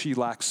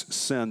lacks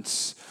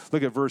sense.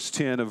 Look at verse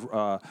 10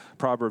 of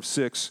Proverbs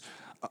 6.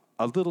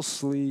 A little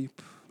sleep,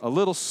 a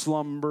little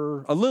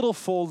slumber, a little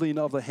folding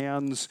of the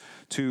hands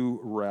to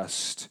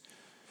rest.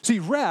 See,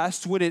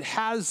 rest, when it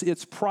has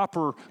its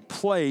proper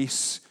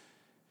place,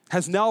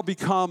 has now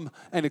become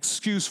an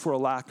excuse for a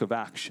lack of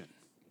action.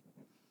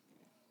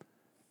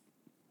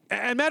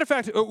 And matter of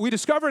fact, we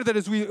discovered that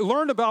as we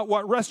learn about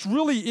what rest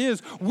really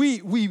is,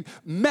 we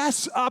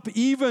mess up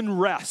even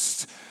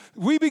rest.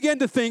 We begin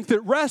to think that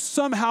rest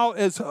somehow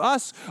is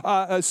us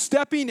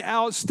stepping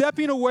out,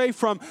 stepping away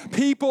from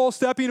people,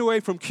 stepping away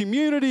from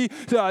community,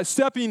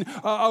 stepping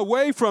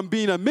away from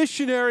being a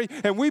missionary.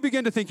 And we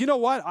begin to think,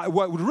 what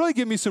would really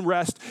give me some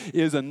rest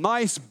is a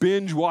nice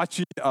binge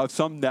watching of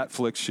some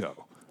Netflix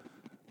show.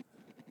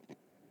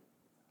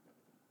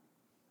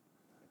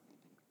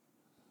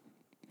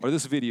 Or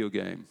this video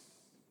game.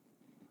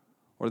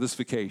 Or this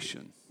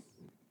vacation.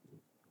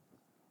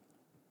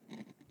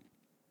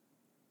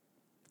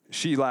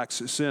 She lacks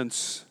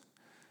sense.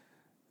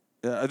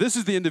 This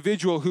is the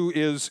individual who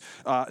is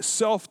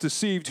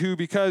self-deceived, who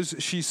because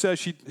she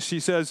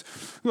says,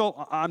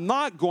 well, I'm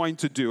not going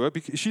to do it.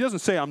 Because she doesn't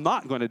say I'm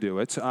not going to do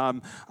it.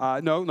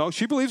 No,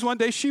 she believes one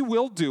day she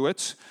will do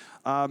it.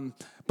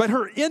 But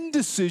her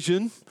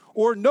indecision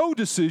or no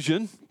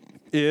decision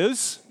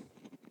is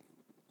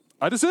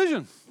a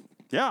decision.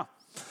 Yeah.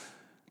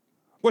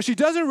 What she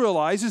doesn't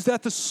realize is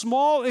that the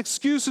small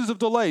excuses of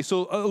delay,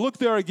 so look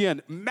there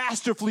again,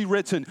 masterfully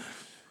written,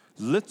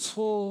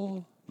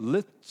 little,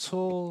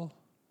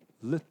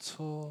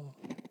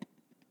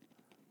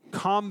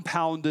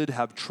 compounded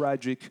have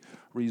tragic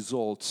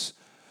results.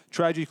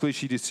 Tragically,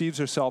 she deceives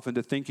herself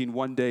into thinking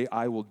one day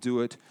I will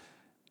do it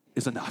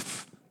is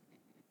enough.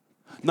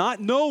 Not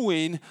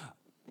knowing,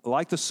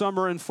 like the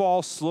summer and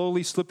fall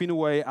slowly slipping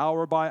away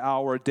hour by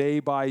hour, day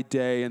by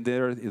day, and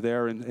there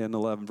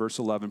in verse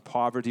 11,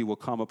 poverty will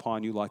come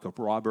upon you like a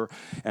robber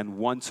and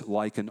want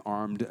like an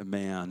armed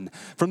man.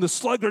 From the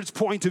sluggard's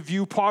point of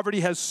view, poverty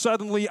has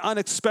suddenly,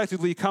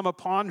 unexpectedly come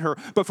upon her.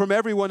 But from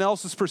everyone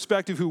else's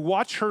perspective who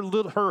watch her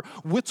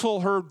whittle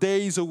her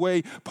days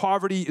away,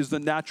 poverty is the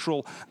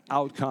natural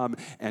outcome,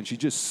 and she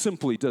just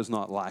simply does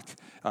not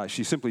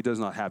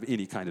have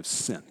any kind of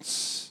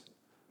sense.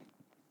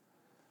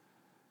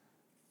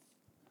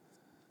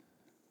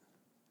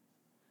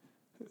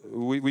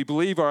 We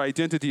believe our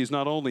identity is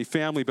not only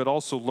family, but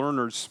also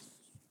learners.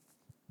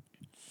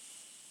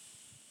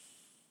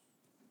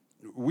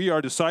 We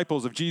are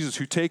disciples of Jesus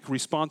who take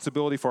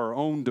responsibility for our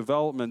own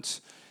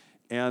development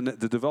and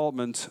the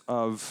development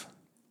of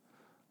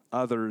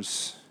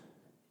others.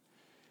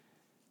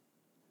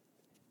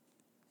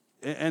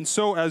 And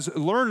so as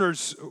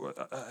learners,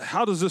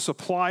 how does this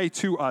apply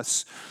to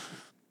us?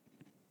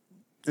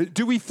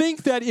 Do we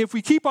think that if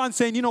we keep on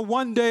saying,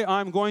 one day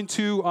I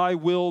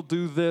will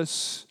do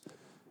this?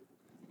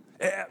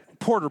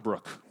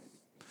 Porterbrook.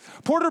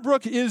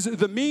 Porterbrook is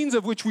the means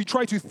of which we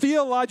try to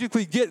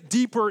theologically get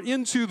deeper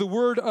into the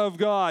Word of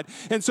God.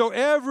 And so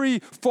every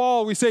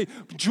fall we say,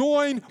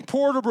 join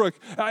Porterbrook.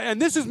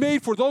 And this is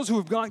made for those who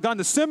have gone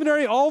to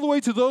seminary all the way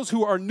to those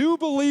who are new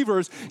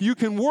believers. You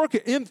can work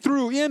in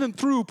and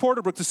through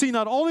Porterbrook to see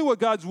not only what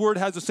God's Word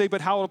has to say,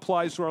 but how it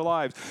applies to our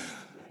lives.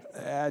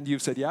 And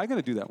you've said, I'm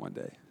going to do that one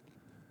day.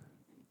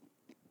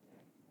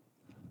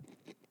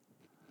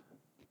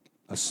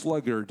 A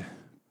sluggard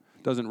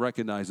doesn't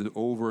recognize it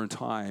over in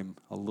time,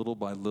 a little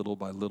by little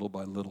by little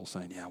by little,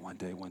 saying, one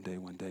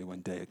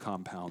day, it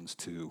compounds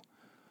to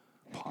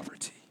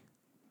poverty.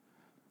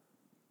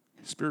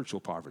 Spiritual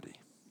poverty.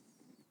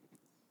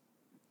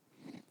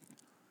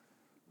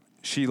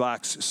 She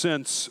lacks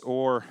sense,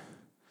 or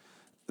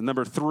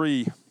number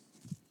 3,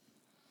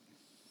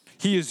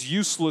 he is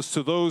useless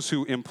to those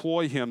who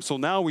employ him. So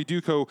now we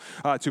do go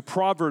to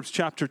Proverbs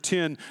chapter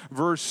 10,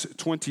 verse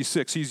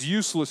 26. He's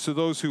useless to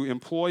those who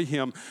employ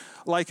him.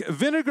 Like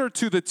vinegar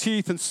to the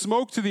teeth and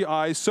smoke to the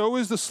eyes, so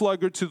is the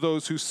sluggard to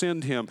those who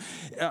send him.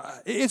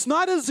 It's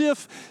not as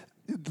if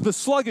the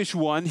sluggish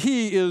one,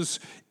 he is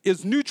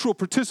neutral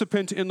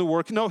participant in the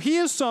work. No, he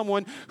is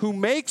someone who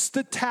makes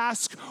the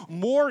task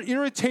more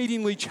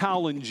irritatingly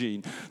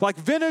challenging. Like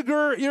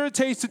vinegar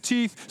irritates the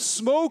teeth,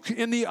 smoke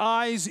in the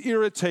eyes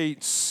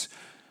irritates.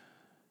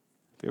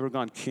 If you've ever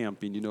gone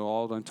camping, you know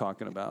all that I'm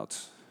talking about.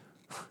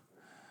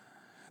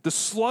 The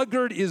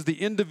sluggard is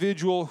the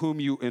individual whom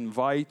you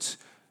invite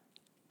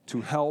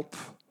to help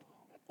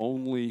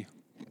only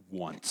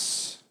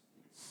once.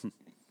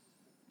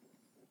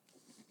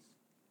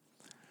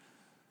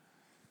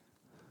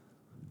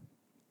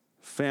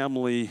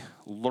 Family,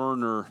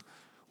 learner.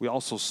 We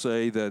also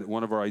say that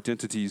one of our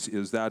identities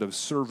is that of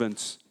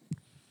servants.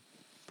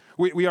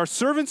 We are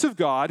servants of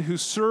God who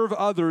serve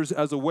others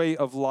as a way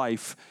of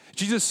life.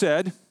 Jesus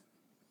said,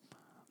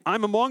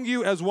 I'm among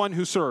you as one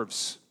who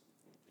serves.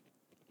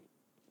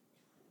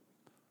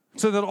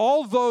 So that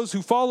all those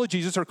who follow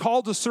Jesus are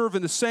called to serve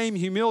in the same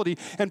humility.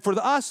 And for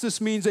us, this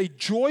means a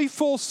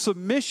joyful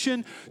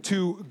submission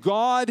to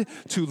God,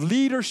 to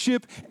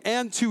leadership,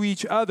 and to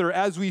each other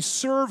as we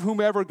serve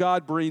whomever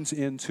God brings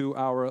into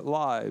our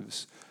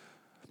lives.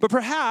 But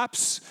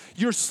perhaps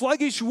your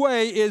sluggish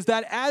way is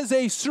that as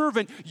a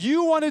servant,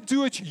 you want to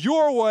do it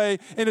your way,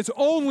 and it's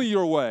only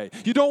your way.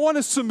 You don't want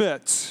to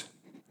submit.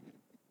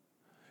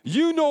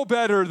 You know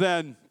better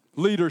than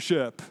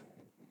leadership.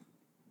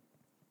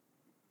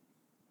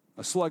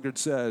 A sluggard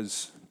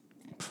says,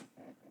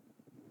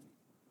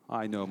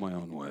 I know my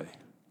own way.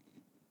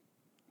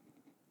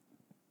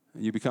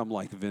 And you become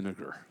like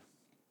vinegar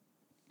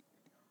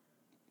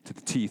to the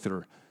teeth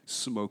or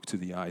smoke to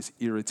the eyes,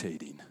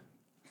 irritating,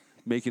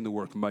 making the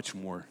work much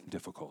more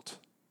difficult.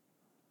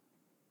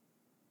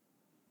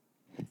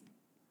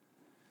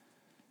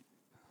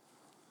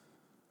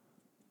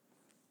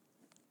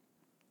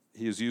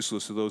 He is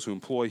useless to those who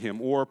employ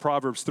him. Or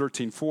Proverbs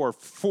 13:4,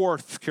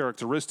 fourth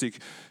characteristic,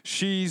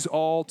 she's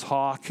all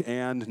talk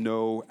and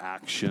no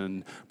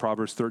action.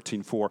 Proverbs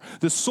 13:4.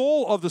 The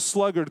soul of the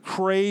sluggard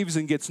craves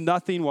and gets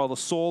nothing, while the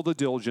soul of the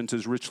diligent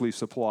is richly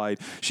supplied.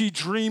 She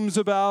dreams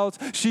about,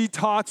 she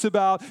talks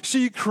about,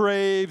 she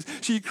craves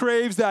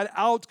that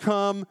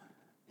outcome.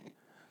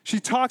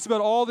 She talks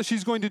about all that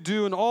she's going to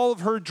do in all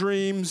of her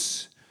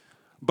dreams,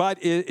 but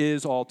it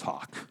is all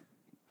talk.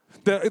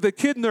 The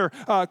Kidner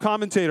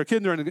commentator,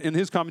 in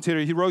his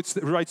commentary, he writes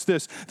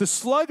this: the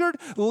sluggard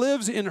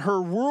lives in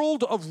her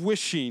world of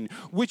wishing,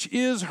 which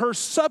is her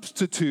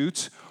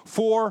substitute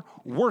for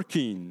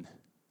working.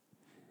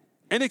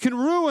 And it can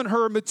ruin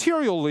her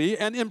materially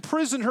and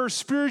imprison her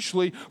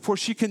spiritually, for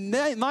she can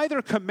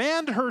neither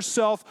command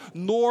herself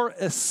nor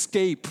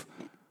escape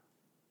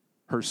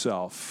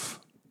herself.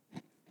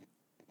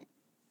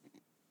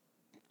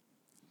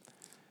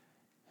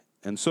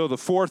 And so the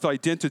fourth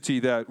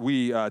identity that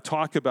we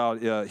talk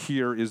about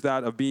here is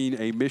that of being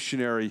a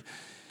missionary.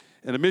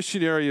 And a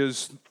missionary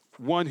is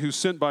one who's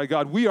sent by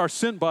God. We are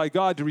sent by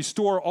God to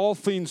restore all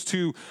things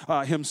to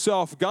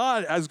himself.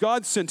 As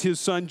God sent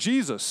his son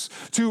Jesus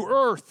to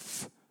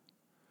earth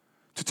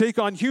to take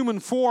on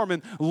human form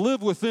and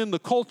live within the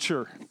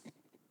culture.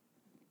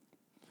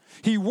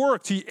 He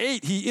worked, he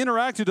ate, he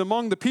interacted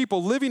among the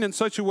people, living in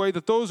such a way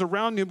that those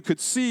around him could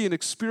see and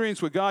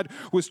experience what God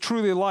was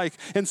truly like.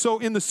 And so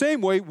in the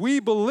same way, we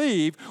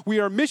believe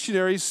we are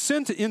missionaries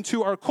sent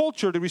into our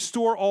culture to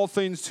restore all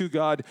things to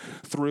God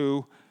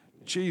through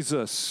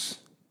Jesus.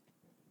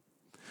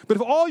 But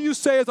if all you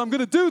say is, I'm going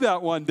to do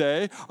that one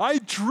day, I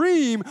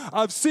dream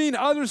of seeing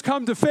others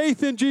come to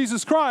faith in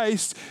Jesus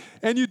Christ,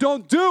 and you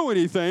don't do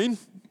anything,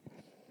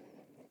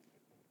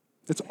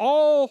 it's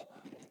all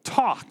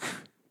talk.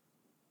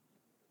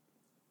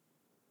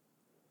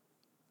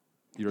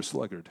 You're a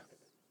sluggard.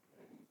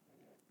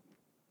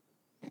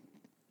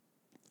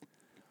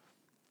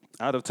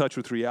 Out of touch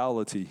with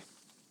reality.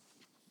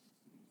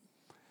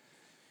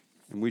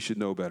 And we should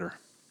know better.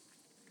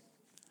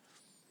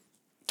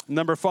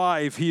 Number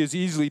 5, he is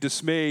easily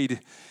dismayed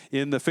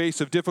in the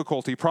face of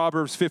difficulty.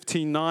 Proverbs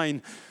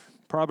 15:9.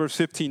 Proverbs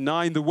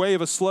 15:9, the way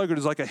of a sluggard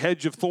is like a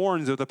hedge of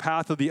thorns, but the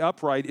path of the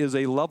upright is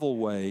a level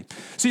way.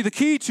 See, the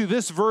key to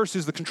this verse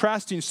is the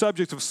contrasting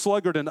subject of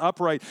sluggard and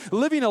upright.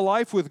 Living a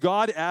life with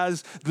God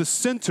as the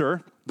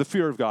center, the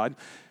fear of God,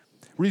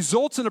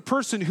 results in a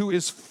person who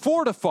is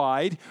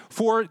fortified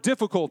for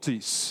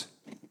difficulties.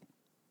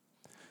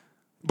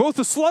 Both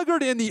the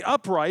sluggard and the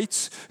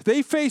uprights,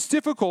 they face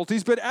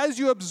difficulties, but as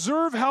you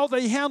observe how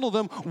they handle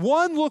them,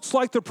 one looks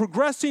like they're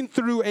progressing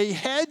through a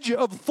hedge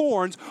of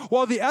thorns,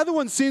 while the other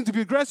one seems to be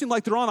progressing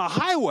like they're on a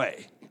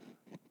highway.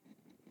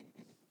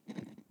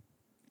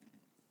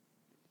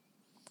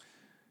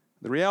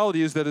 The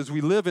reality is that as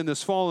we live in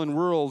this fallen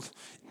world,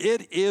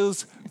 it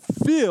is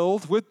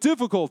filled with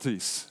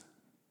difficulties.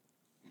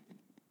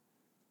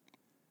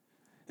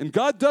 And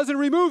God doesn't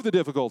remove the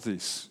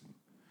difficulties.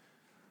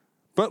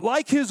 But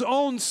like his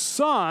own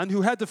son,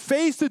 who had to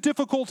face the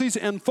difficulties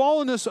and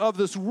fallenness of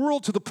this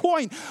world to the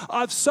point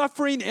of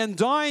suffering and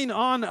dying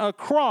on a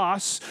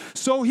cross,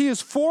 so he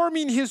is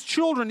forming his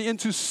children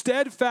into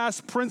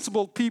steadfast,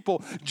 principled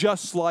people,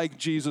 just like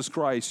Jesus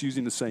Christ,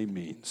 using the same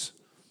means.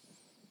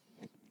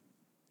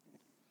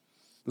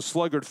 The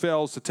sluggard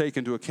fails to take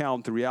into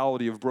account the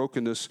reality of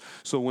brokenness,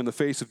 so when in the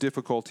face of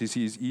difficulties,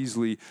 he is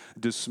easily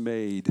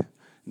dismayed.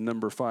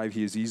 Number 5,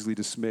 he is easily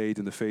dismayed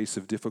in the face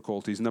of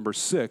difficulties. Number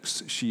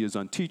 6, she is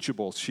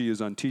unteachable. She is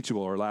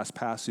unteachable. Our last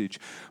passage,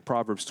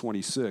 Proverbs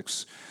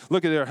 26.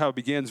 Look at there how it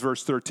begins,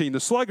 verse 13.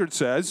 The sluggard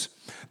says,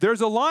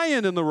 there's a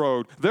lion in the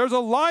road. There's a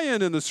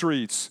lion in the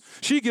streets.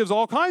 She gives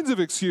all kinds of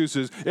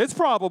excuses. It's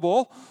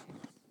probable,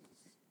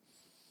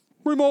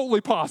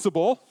 remotely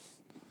possible,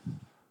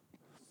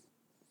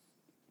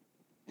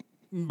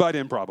 but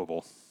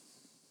improbable.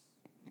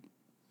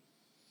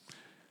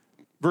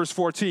 Verse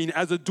 14,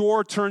 as a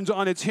door turns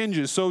on its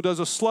hinges, so does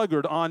a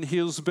sluggard on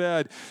his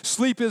bed.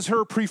 Sleep is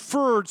her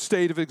preferred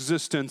state of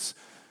existence.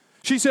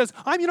 She says,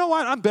 you know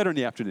what, I'm better in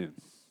the afternoon.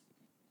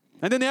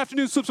 And then the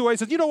afternoon slips away and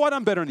says, you know what,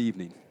 I'm better in the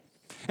evening.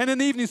 And then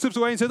the evening slips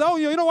away and says, oh,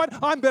 you know what,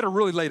 I'm better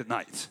really late at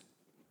night.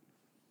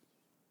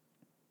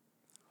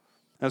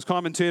 As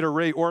commentator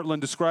Ray Ortlund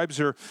describes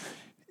her,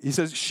 he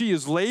says, she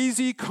is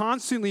lazy,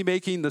 constantly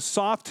making the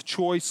soft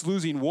choice,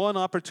 losing one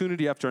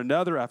opportunity after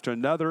another, after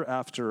another,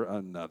 after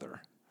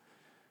another.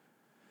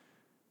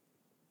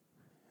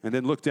 And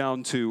then look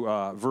down to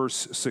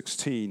verse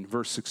 16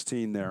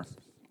 there.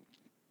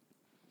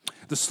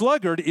 The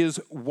sluggard is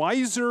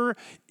wiser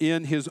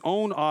in his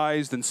own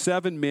eyes than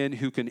 7 men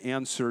who can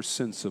answer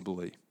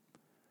sensibly.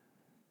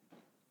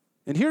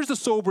 And here's the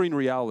sobering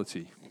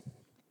reality.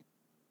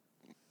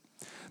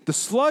 The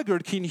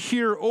sluggard can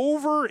hear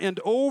over and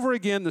over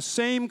again the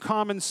same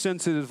common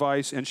sense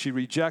advice, and she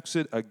rejects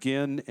it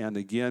again and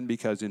again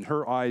because in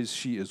her eyes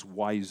she is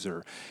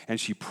wiser, and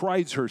she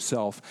prides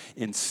herself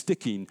in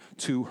sticking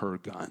to her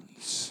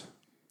guns.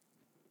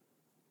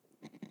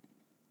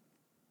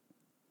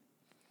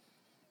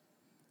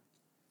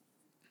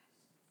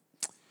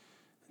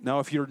 Now,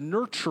 if you're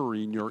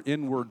nurturing your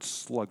inward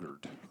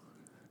sluggard,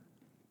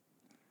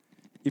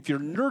 if you're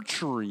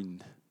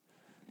nurturing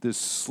this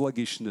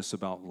sluggishness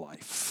about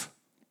life,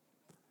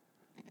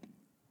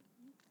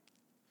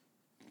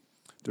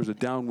 there's a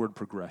downward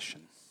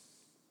progression.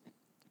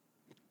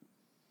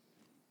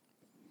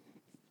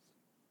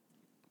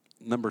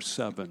 Number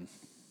 7,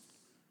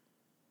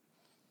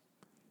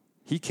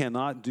 he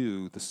cannot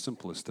do the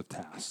simplest of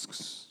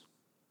tasks.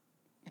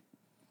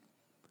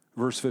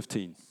 Verse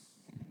 15,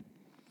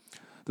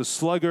 the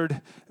sluggard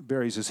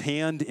buries his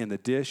hand in the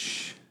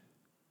dish,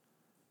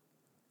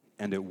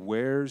 and it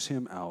wears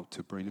him out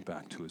to bring it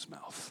back to his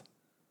mouth.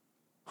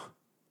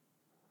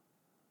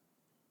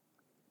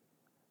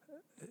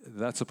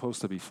 That's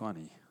supposed to be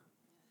funny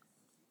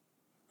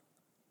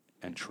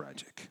and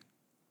tragic.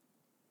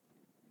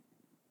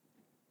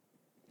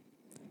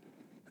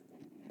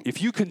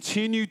 If you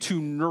continue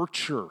to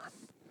nurture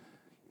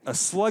a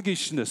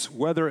sluggishness,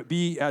 whether it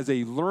be as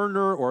a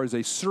learner or as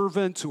a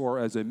servant or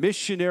as a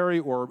missionary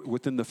or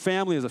within the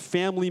family as a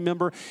family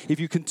member, if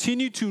you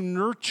continue to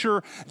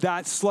nurture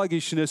that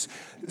sluggishness,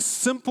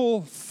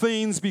 simple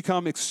things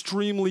become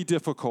extremely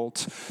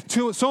difficult.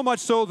 So much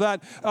so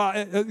that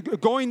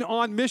going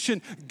on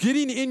mission,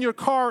 getting in your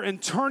car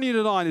and turning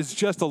it on is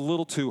just a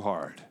little too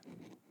hard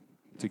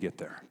to get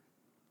there.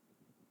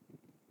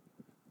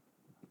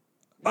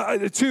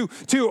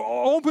 To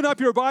open up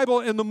your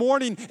Bible in the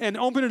morning and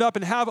open it up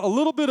and have a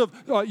little bit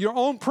of your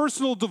own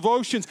personal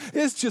devotions,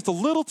 it's just a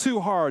little too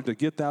hard to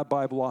get that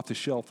Bible off the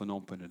shelf and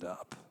open it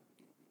up.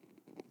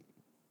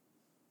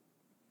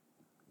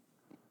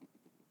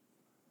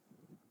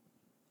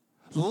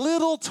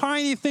 Little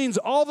tiny things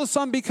all of a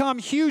sudden become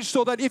huge,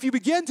 so that if you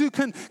begin to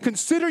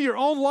consider your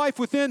own life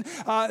within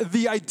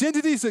the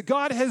identities that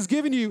God has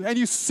given you and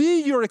you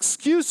see your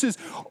excuses,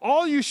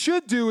 all you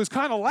should do is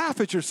kind of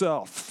laugh at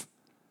yourself.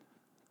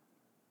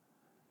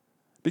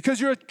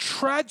 Because you're a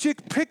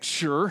tragic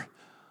picture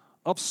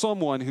of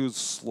someone who's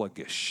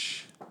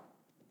sluggish,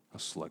 a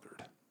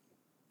sluggard.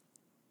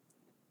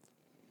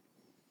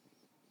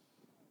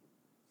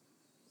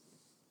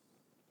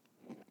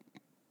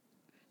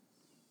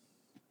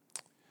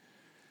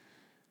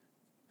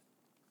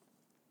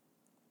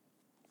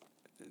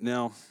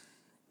 Now,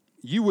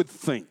 you would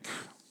think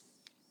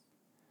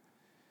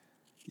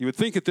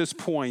at this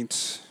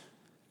point,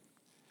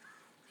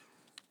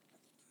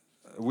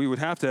 we would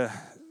have to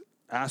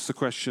ask the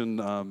question,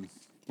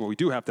 we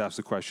do have to ask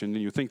the question,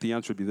 and you think the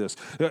answer would be this.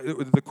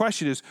 The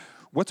question is,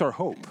 what's our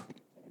hope?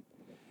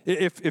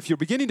 If you're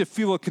beginning to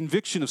feel a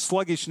conviction of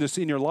sluggishness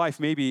in your life,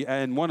 maybe,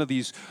 and one of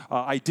these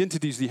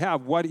identities you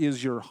have, what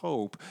is your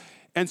hope?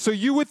 And so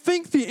you would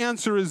think the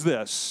answer is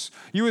this.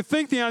 You would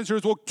think the answer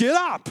is, well, get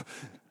up,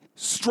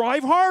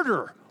 strive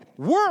harder,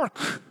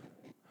 work.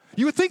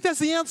 You would think that's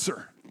the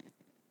answer.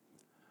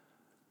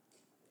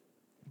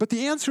 But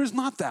the answer is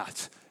not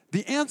that.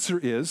 The answer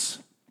is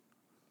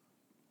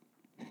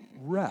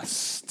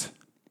rest.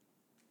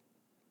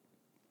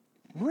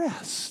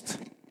 Rest.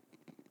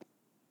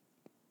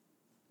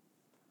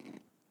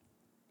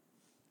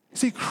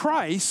 See,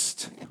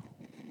 Christ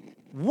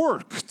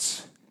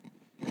worked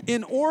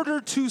in order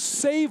to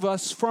save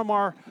us from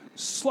our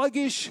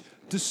sluggish,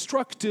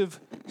 destructive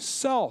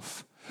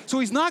self. So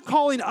he's not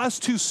calling us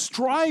to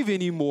strive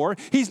anymore.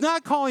 He's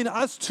not calling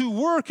us to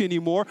work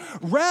anymore.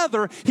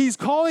 Rather, he's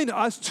calling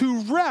us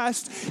to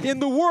rest in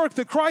the work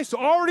that Christ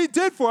already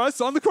did for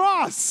us on the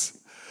cross.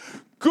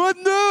 Good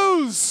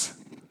news.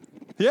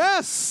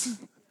 Yes.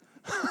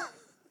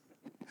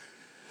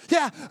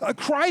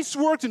 Christ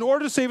worked in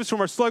order to save us from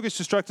our sluggish,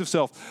 destructive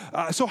self.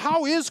 So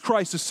how is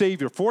Christ a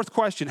Savior? Fourth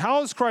question,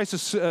 how is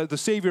Christ the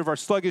Savior of our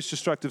sluggish,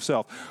 destructive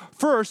self?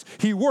 First,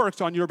 he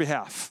worked on your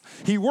behalf.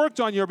 He worked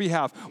on your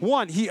behalf.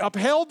 One, he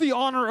upheld the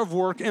honor of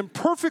work and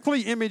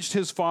perfectly imaged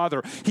his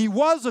Father. He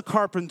was a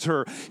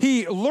carpenter.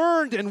 He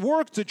learned and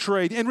worked a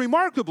trade. And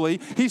remarkably,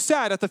 he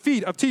sat at the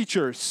feet of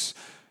teachers.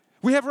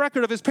 We have a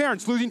record of his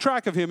parents losing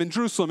track of him in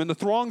Jerusalem, in the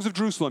throngs of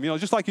Jerusalem,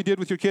 just like you did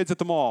with your kids at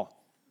the mall.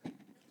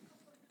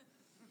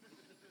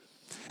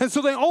 And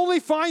so they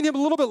only find him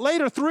a little bit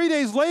later, 3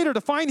 days later,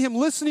 to find him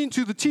listening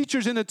to the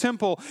teachers in the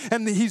temple,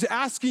 and he's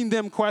asking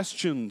them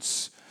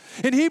questions.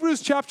 In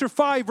Hebrews chapter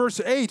 5, verse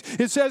 8,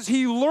 it says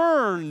he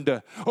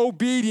learned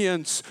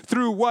obedience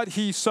through what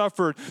he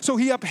suffered. So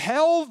he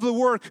upheld the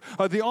work,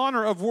 the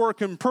honor of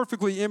work, and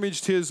perfectly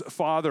imaged his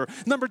Father.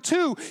 Number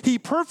two, he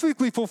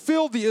perfectly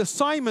fulfilled the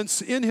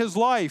assignments in his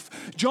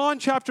life. John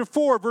chapter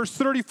 4, verse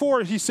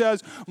 34, he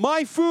says,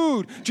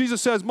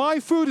 Jesus says, my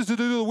food is to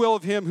do the will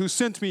of him who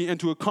sent me and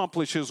to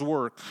accomplish his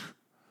work.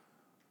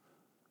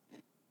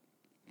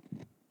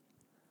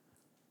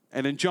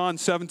 And in John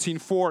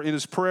 17:4, in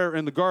his prayer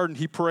in the garden,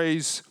 he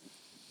prays,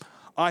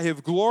 I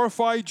have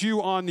glorified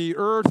you on the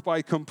earth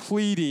by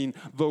completing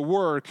the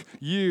work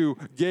you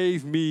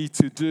gave me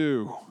to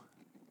do.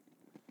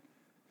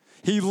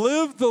 He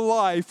lived the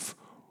life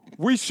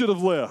we should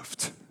have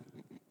lived.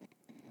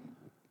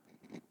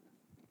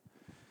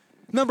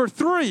 Number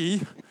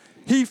three,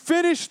 he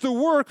finished the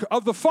work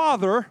of the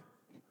Father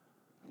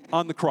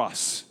on the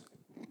cross.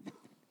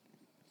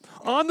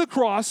 On the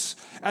cross,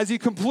 as he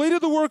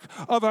completed the work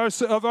of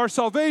our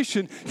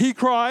salvation, he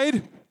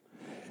cried,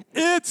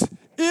 it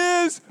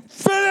is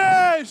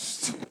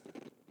finished!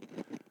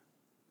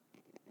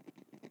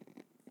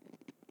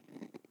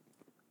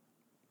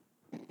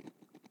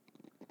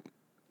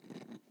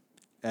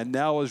 And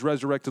now as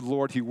resurrected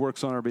Lord, he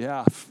works on our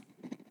behalf.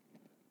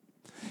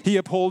 He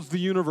upholds the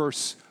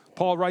universe.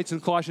 Paul writes in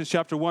Colossians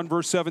chapter 1,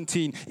 verse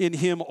 17, in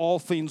him all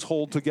things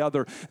hold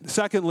together.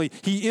 Secondly,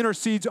 he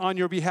intercedes on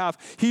your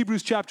behalf.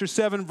 Hebrews chapter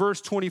 7,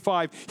 verse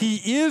 25,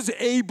 he is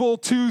able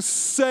to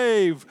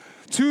save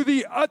to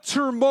the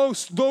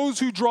uttermost those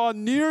who draw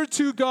near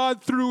to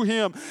God through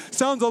him.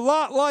 Sounds a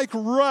lot like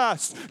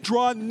rest.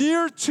 Draw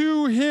near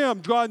to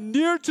him, draw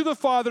near to the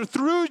Father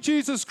through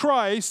Jesus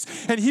Christ,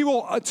 and he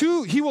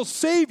will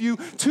save you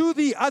to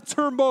the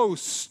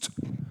uttermost.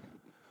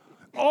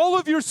 All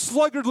of your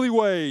sluggardly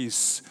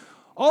ways,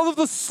 all of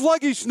the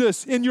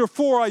sluggishness in your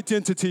four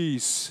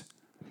identities.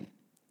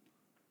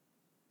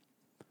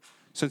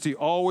 Since he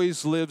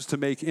always lives to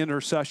make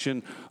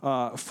intercession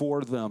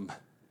for them.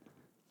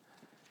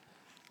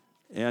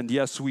 And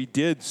yes, we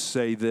did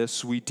say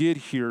this, we did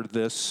hear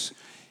this.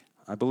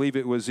 I believe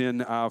it was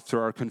after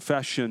our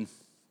confession.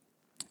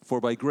 For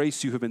by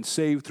grace you have been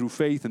saved through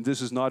faith, and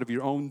this is not of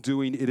your own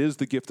doing. It is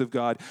the gift of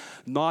God,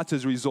 not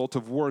as a result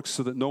of works,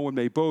 so that no one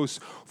may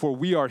boast. For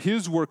we are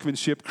his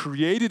workmanship,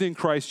 created in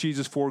Christ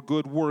Jesus for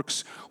good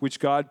works, which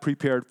God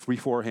prepared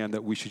beforehand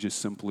that we should just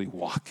simply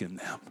walk in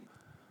them.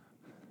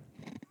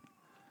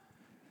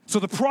 So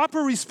the proper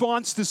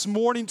response this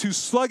morning to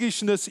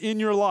sluggishness in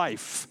your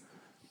life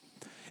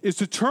is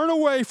to turn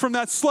away from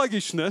that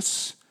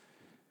sluggishness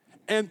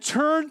and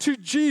turn to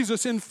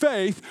Jesus in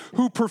faith,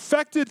 who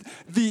perfectly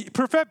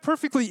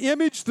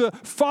imaged the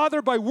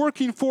Father by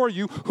working for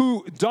you,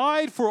 who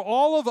died for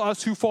all of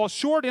us who fall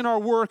short in our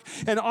work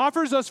and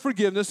offers us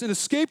forgiveness and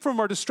escape from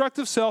our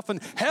destructive self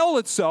and hell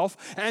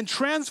itself, and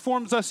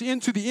transforms us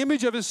into the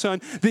image of his Son,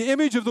 the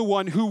image of the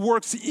one who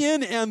works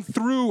in and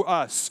through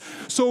us.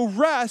 So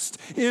rest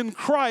in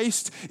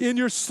Christ in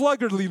your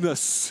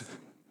sluggardliness.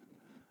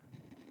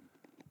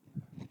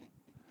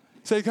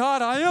 Say,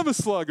 God, I am a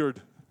sluggard.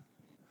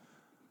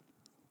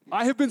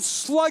 I have been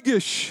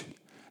sluggish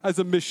as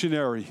a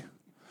missionary.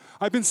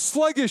 I've been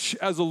sluggish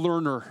as a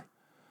learner.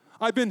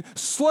 I've been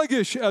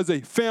sluggish as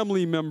a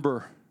family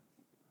member.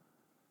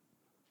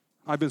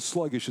 I've been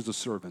sluggish as a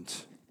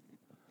servant.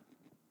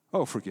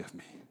 Oh, forgive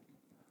me.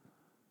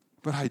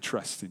 But I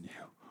trust in you.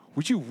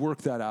 Would you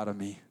work that out of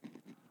me?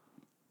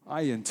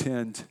 I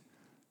intend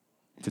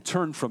to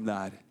turn from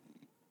that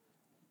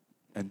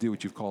and do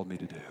what you've called me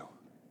to do.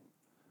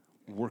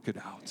 Work it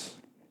out.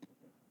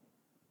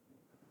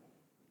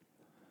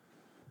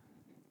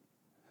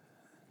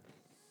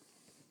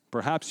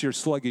 Perhaps your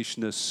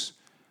sluggishness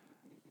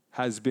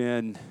has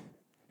been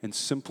in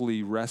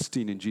simply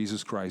resting in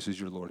Jesus Christ as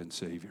your Lord and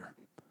Savior.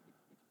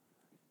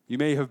 You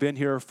may have been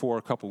here for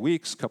a couple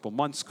weeks, couple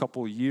months,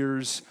 couple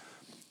years,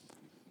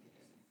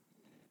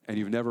 and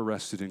you've never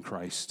rested in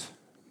Christ.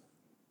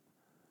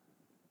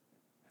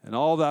 And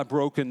all that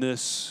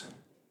brokenness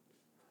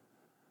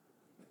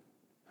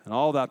and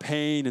all that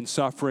pain and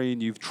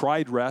suffering, you've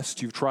tried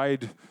rest, you've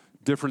tried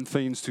different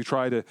things to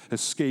try to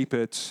escape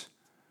it.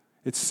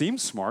 It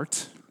seems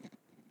smart,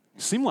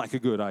 seemed like a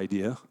good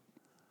idea,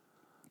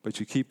 but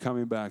you keep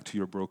coming back to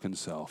your broken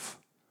self.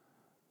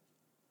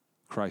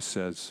 Christ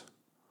says,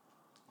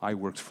 I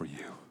worked for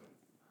you.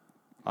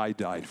 I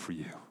died for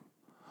you.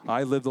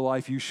 I lived the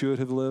life you should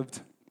have lived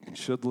and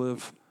should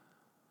live.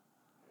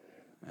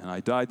 And I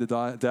died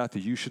the death that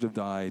you should have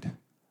died.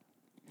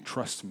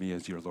 Trust me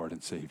as your Lord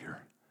and Savior.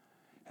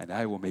 And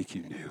I will make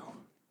you new.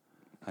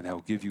 And I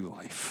will give you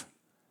life.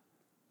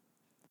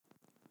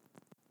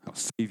 I'll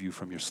save you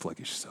from your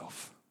sluggish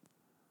self.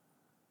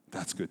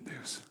 That's good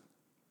news.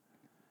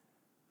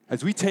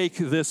 As we take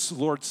this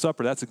Lord's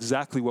Supper, that's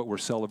exactly what we're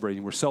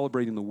celebrating. We're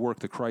celebrating the work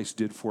that Christ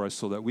did for us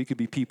so that we could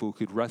be people who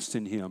could rest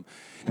in him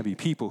and be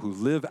people who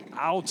live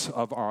out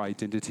of our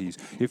identities.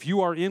 If you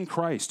are in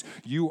Christ,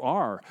 you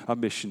are a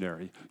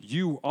missionary.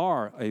 You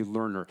are a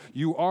learner.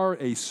 You are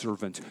a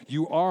servant.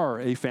 You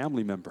are a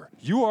family member.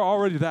 You are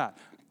already that.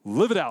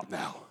 Live it out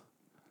now.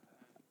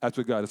 That's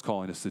what God is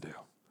calling us to do.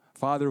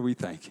 Father, we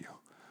thank you.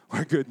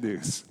 What good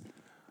news.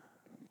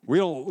 We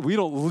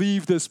don't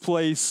leave this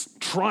place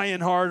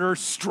trying harder,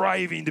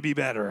 striving to be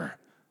better.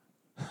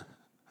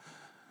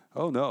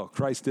 Oh no,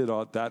 Christ did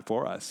all that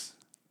for us.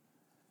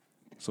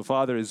 So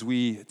Father, as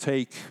we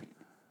take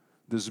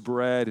this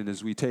bread and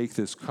as we take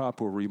this cup,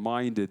 we're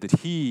reminded that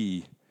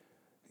he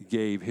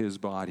gave his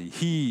body.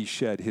 He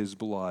shed his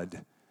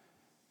blood.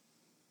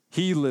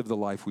 He lived the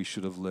life we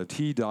should have lived.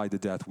 He died the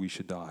death we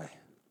should die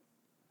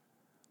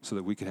so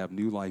that we can have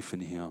new life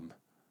in him.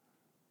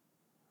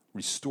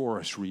 Restore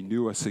us,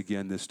 renew us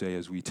again this day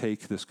as we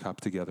take this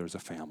cup together as a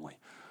family.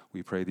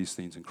 We pray these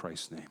things in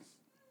Christ's name.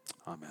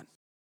 Amen.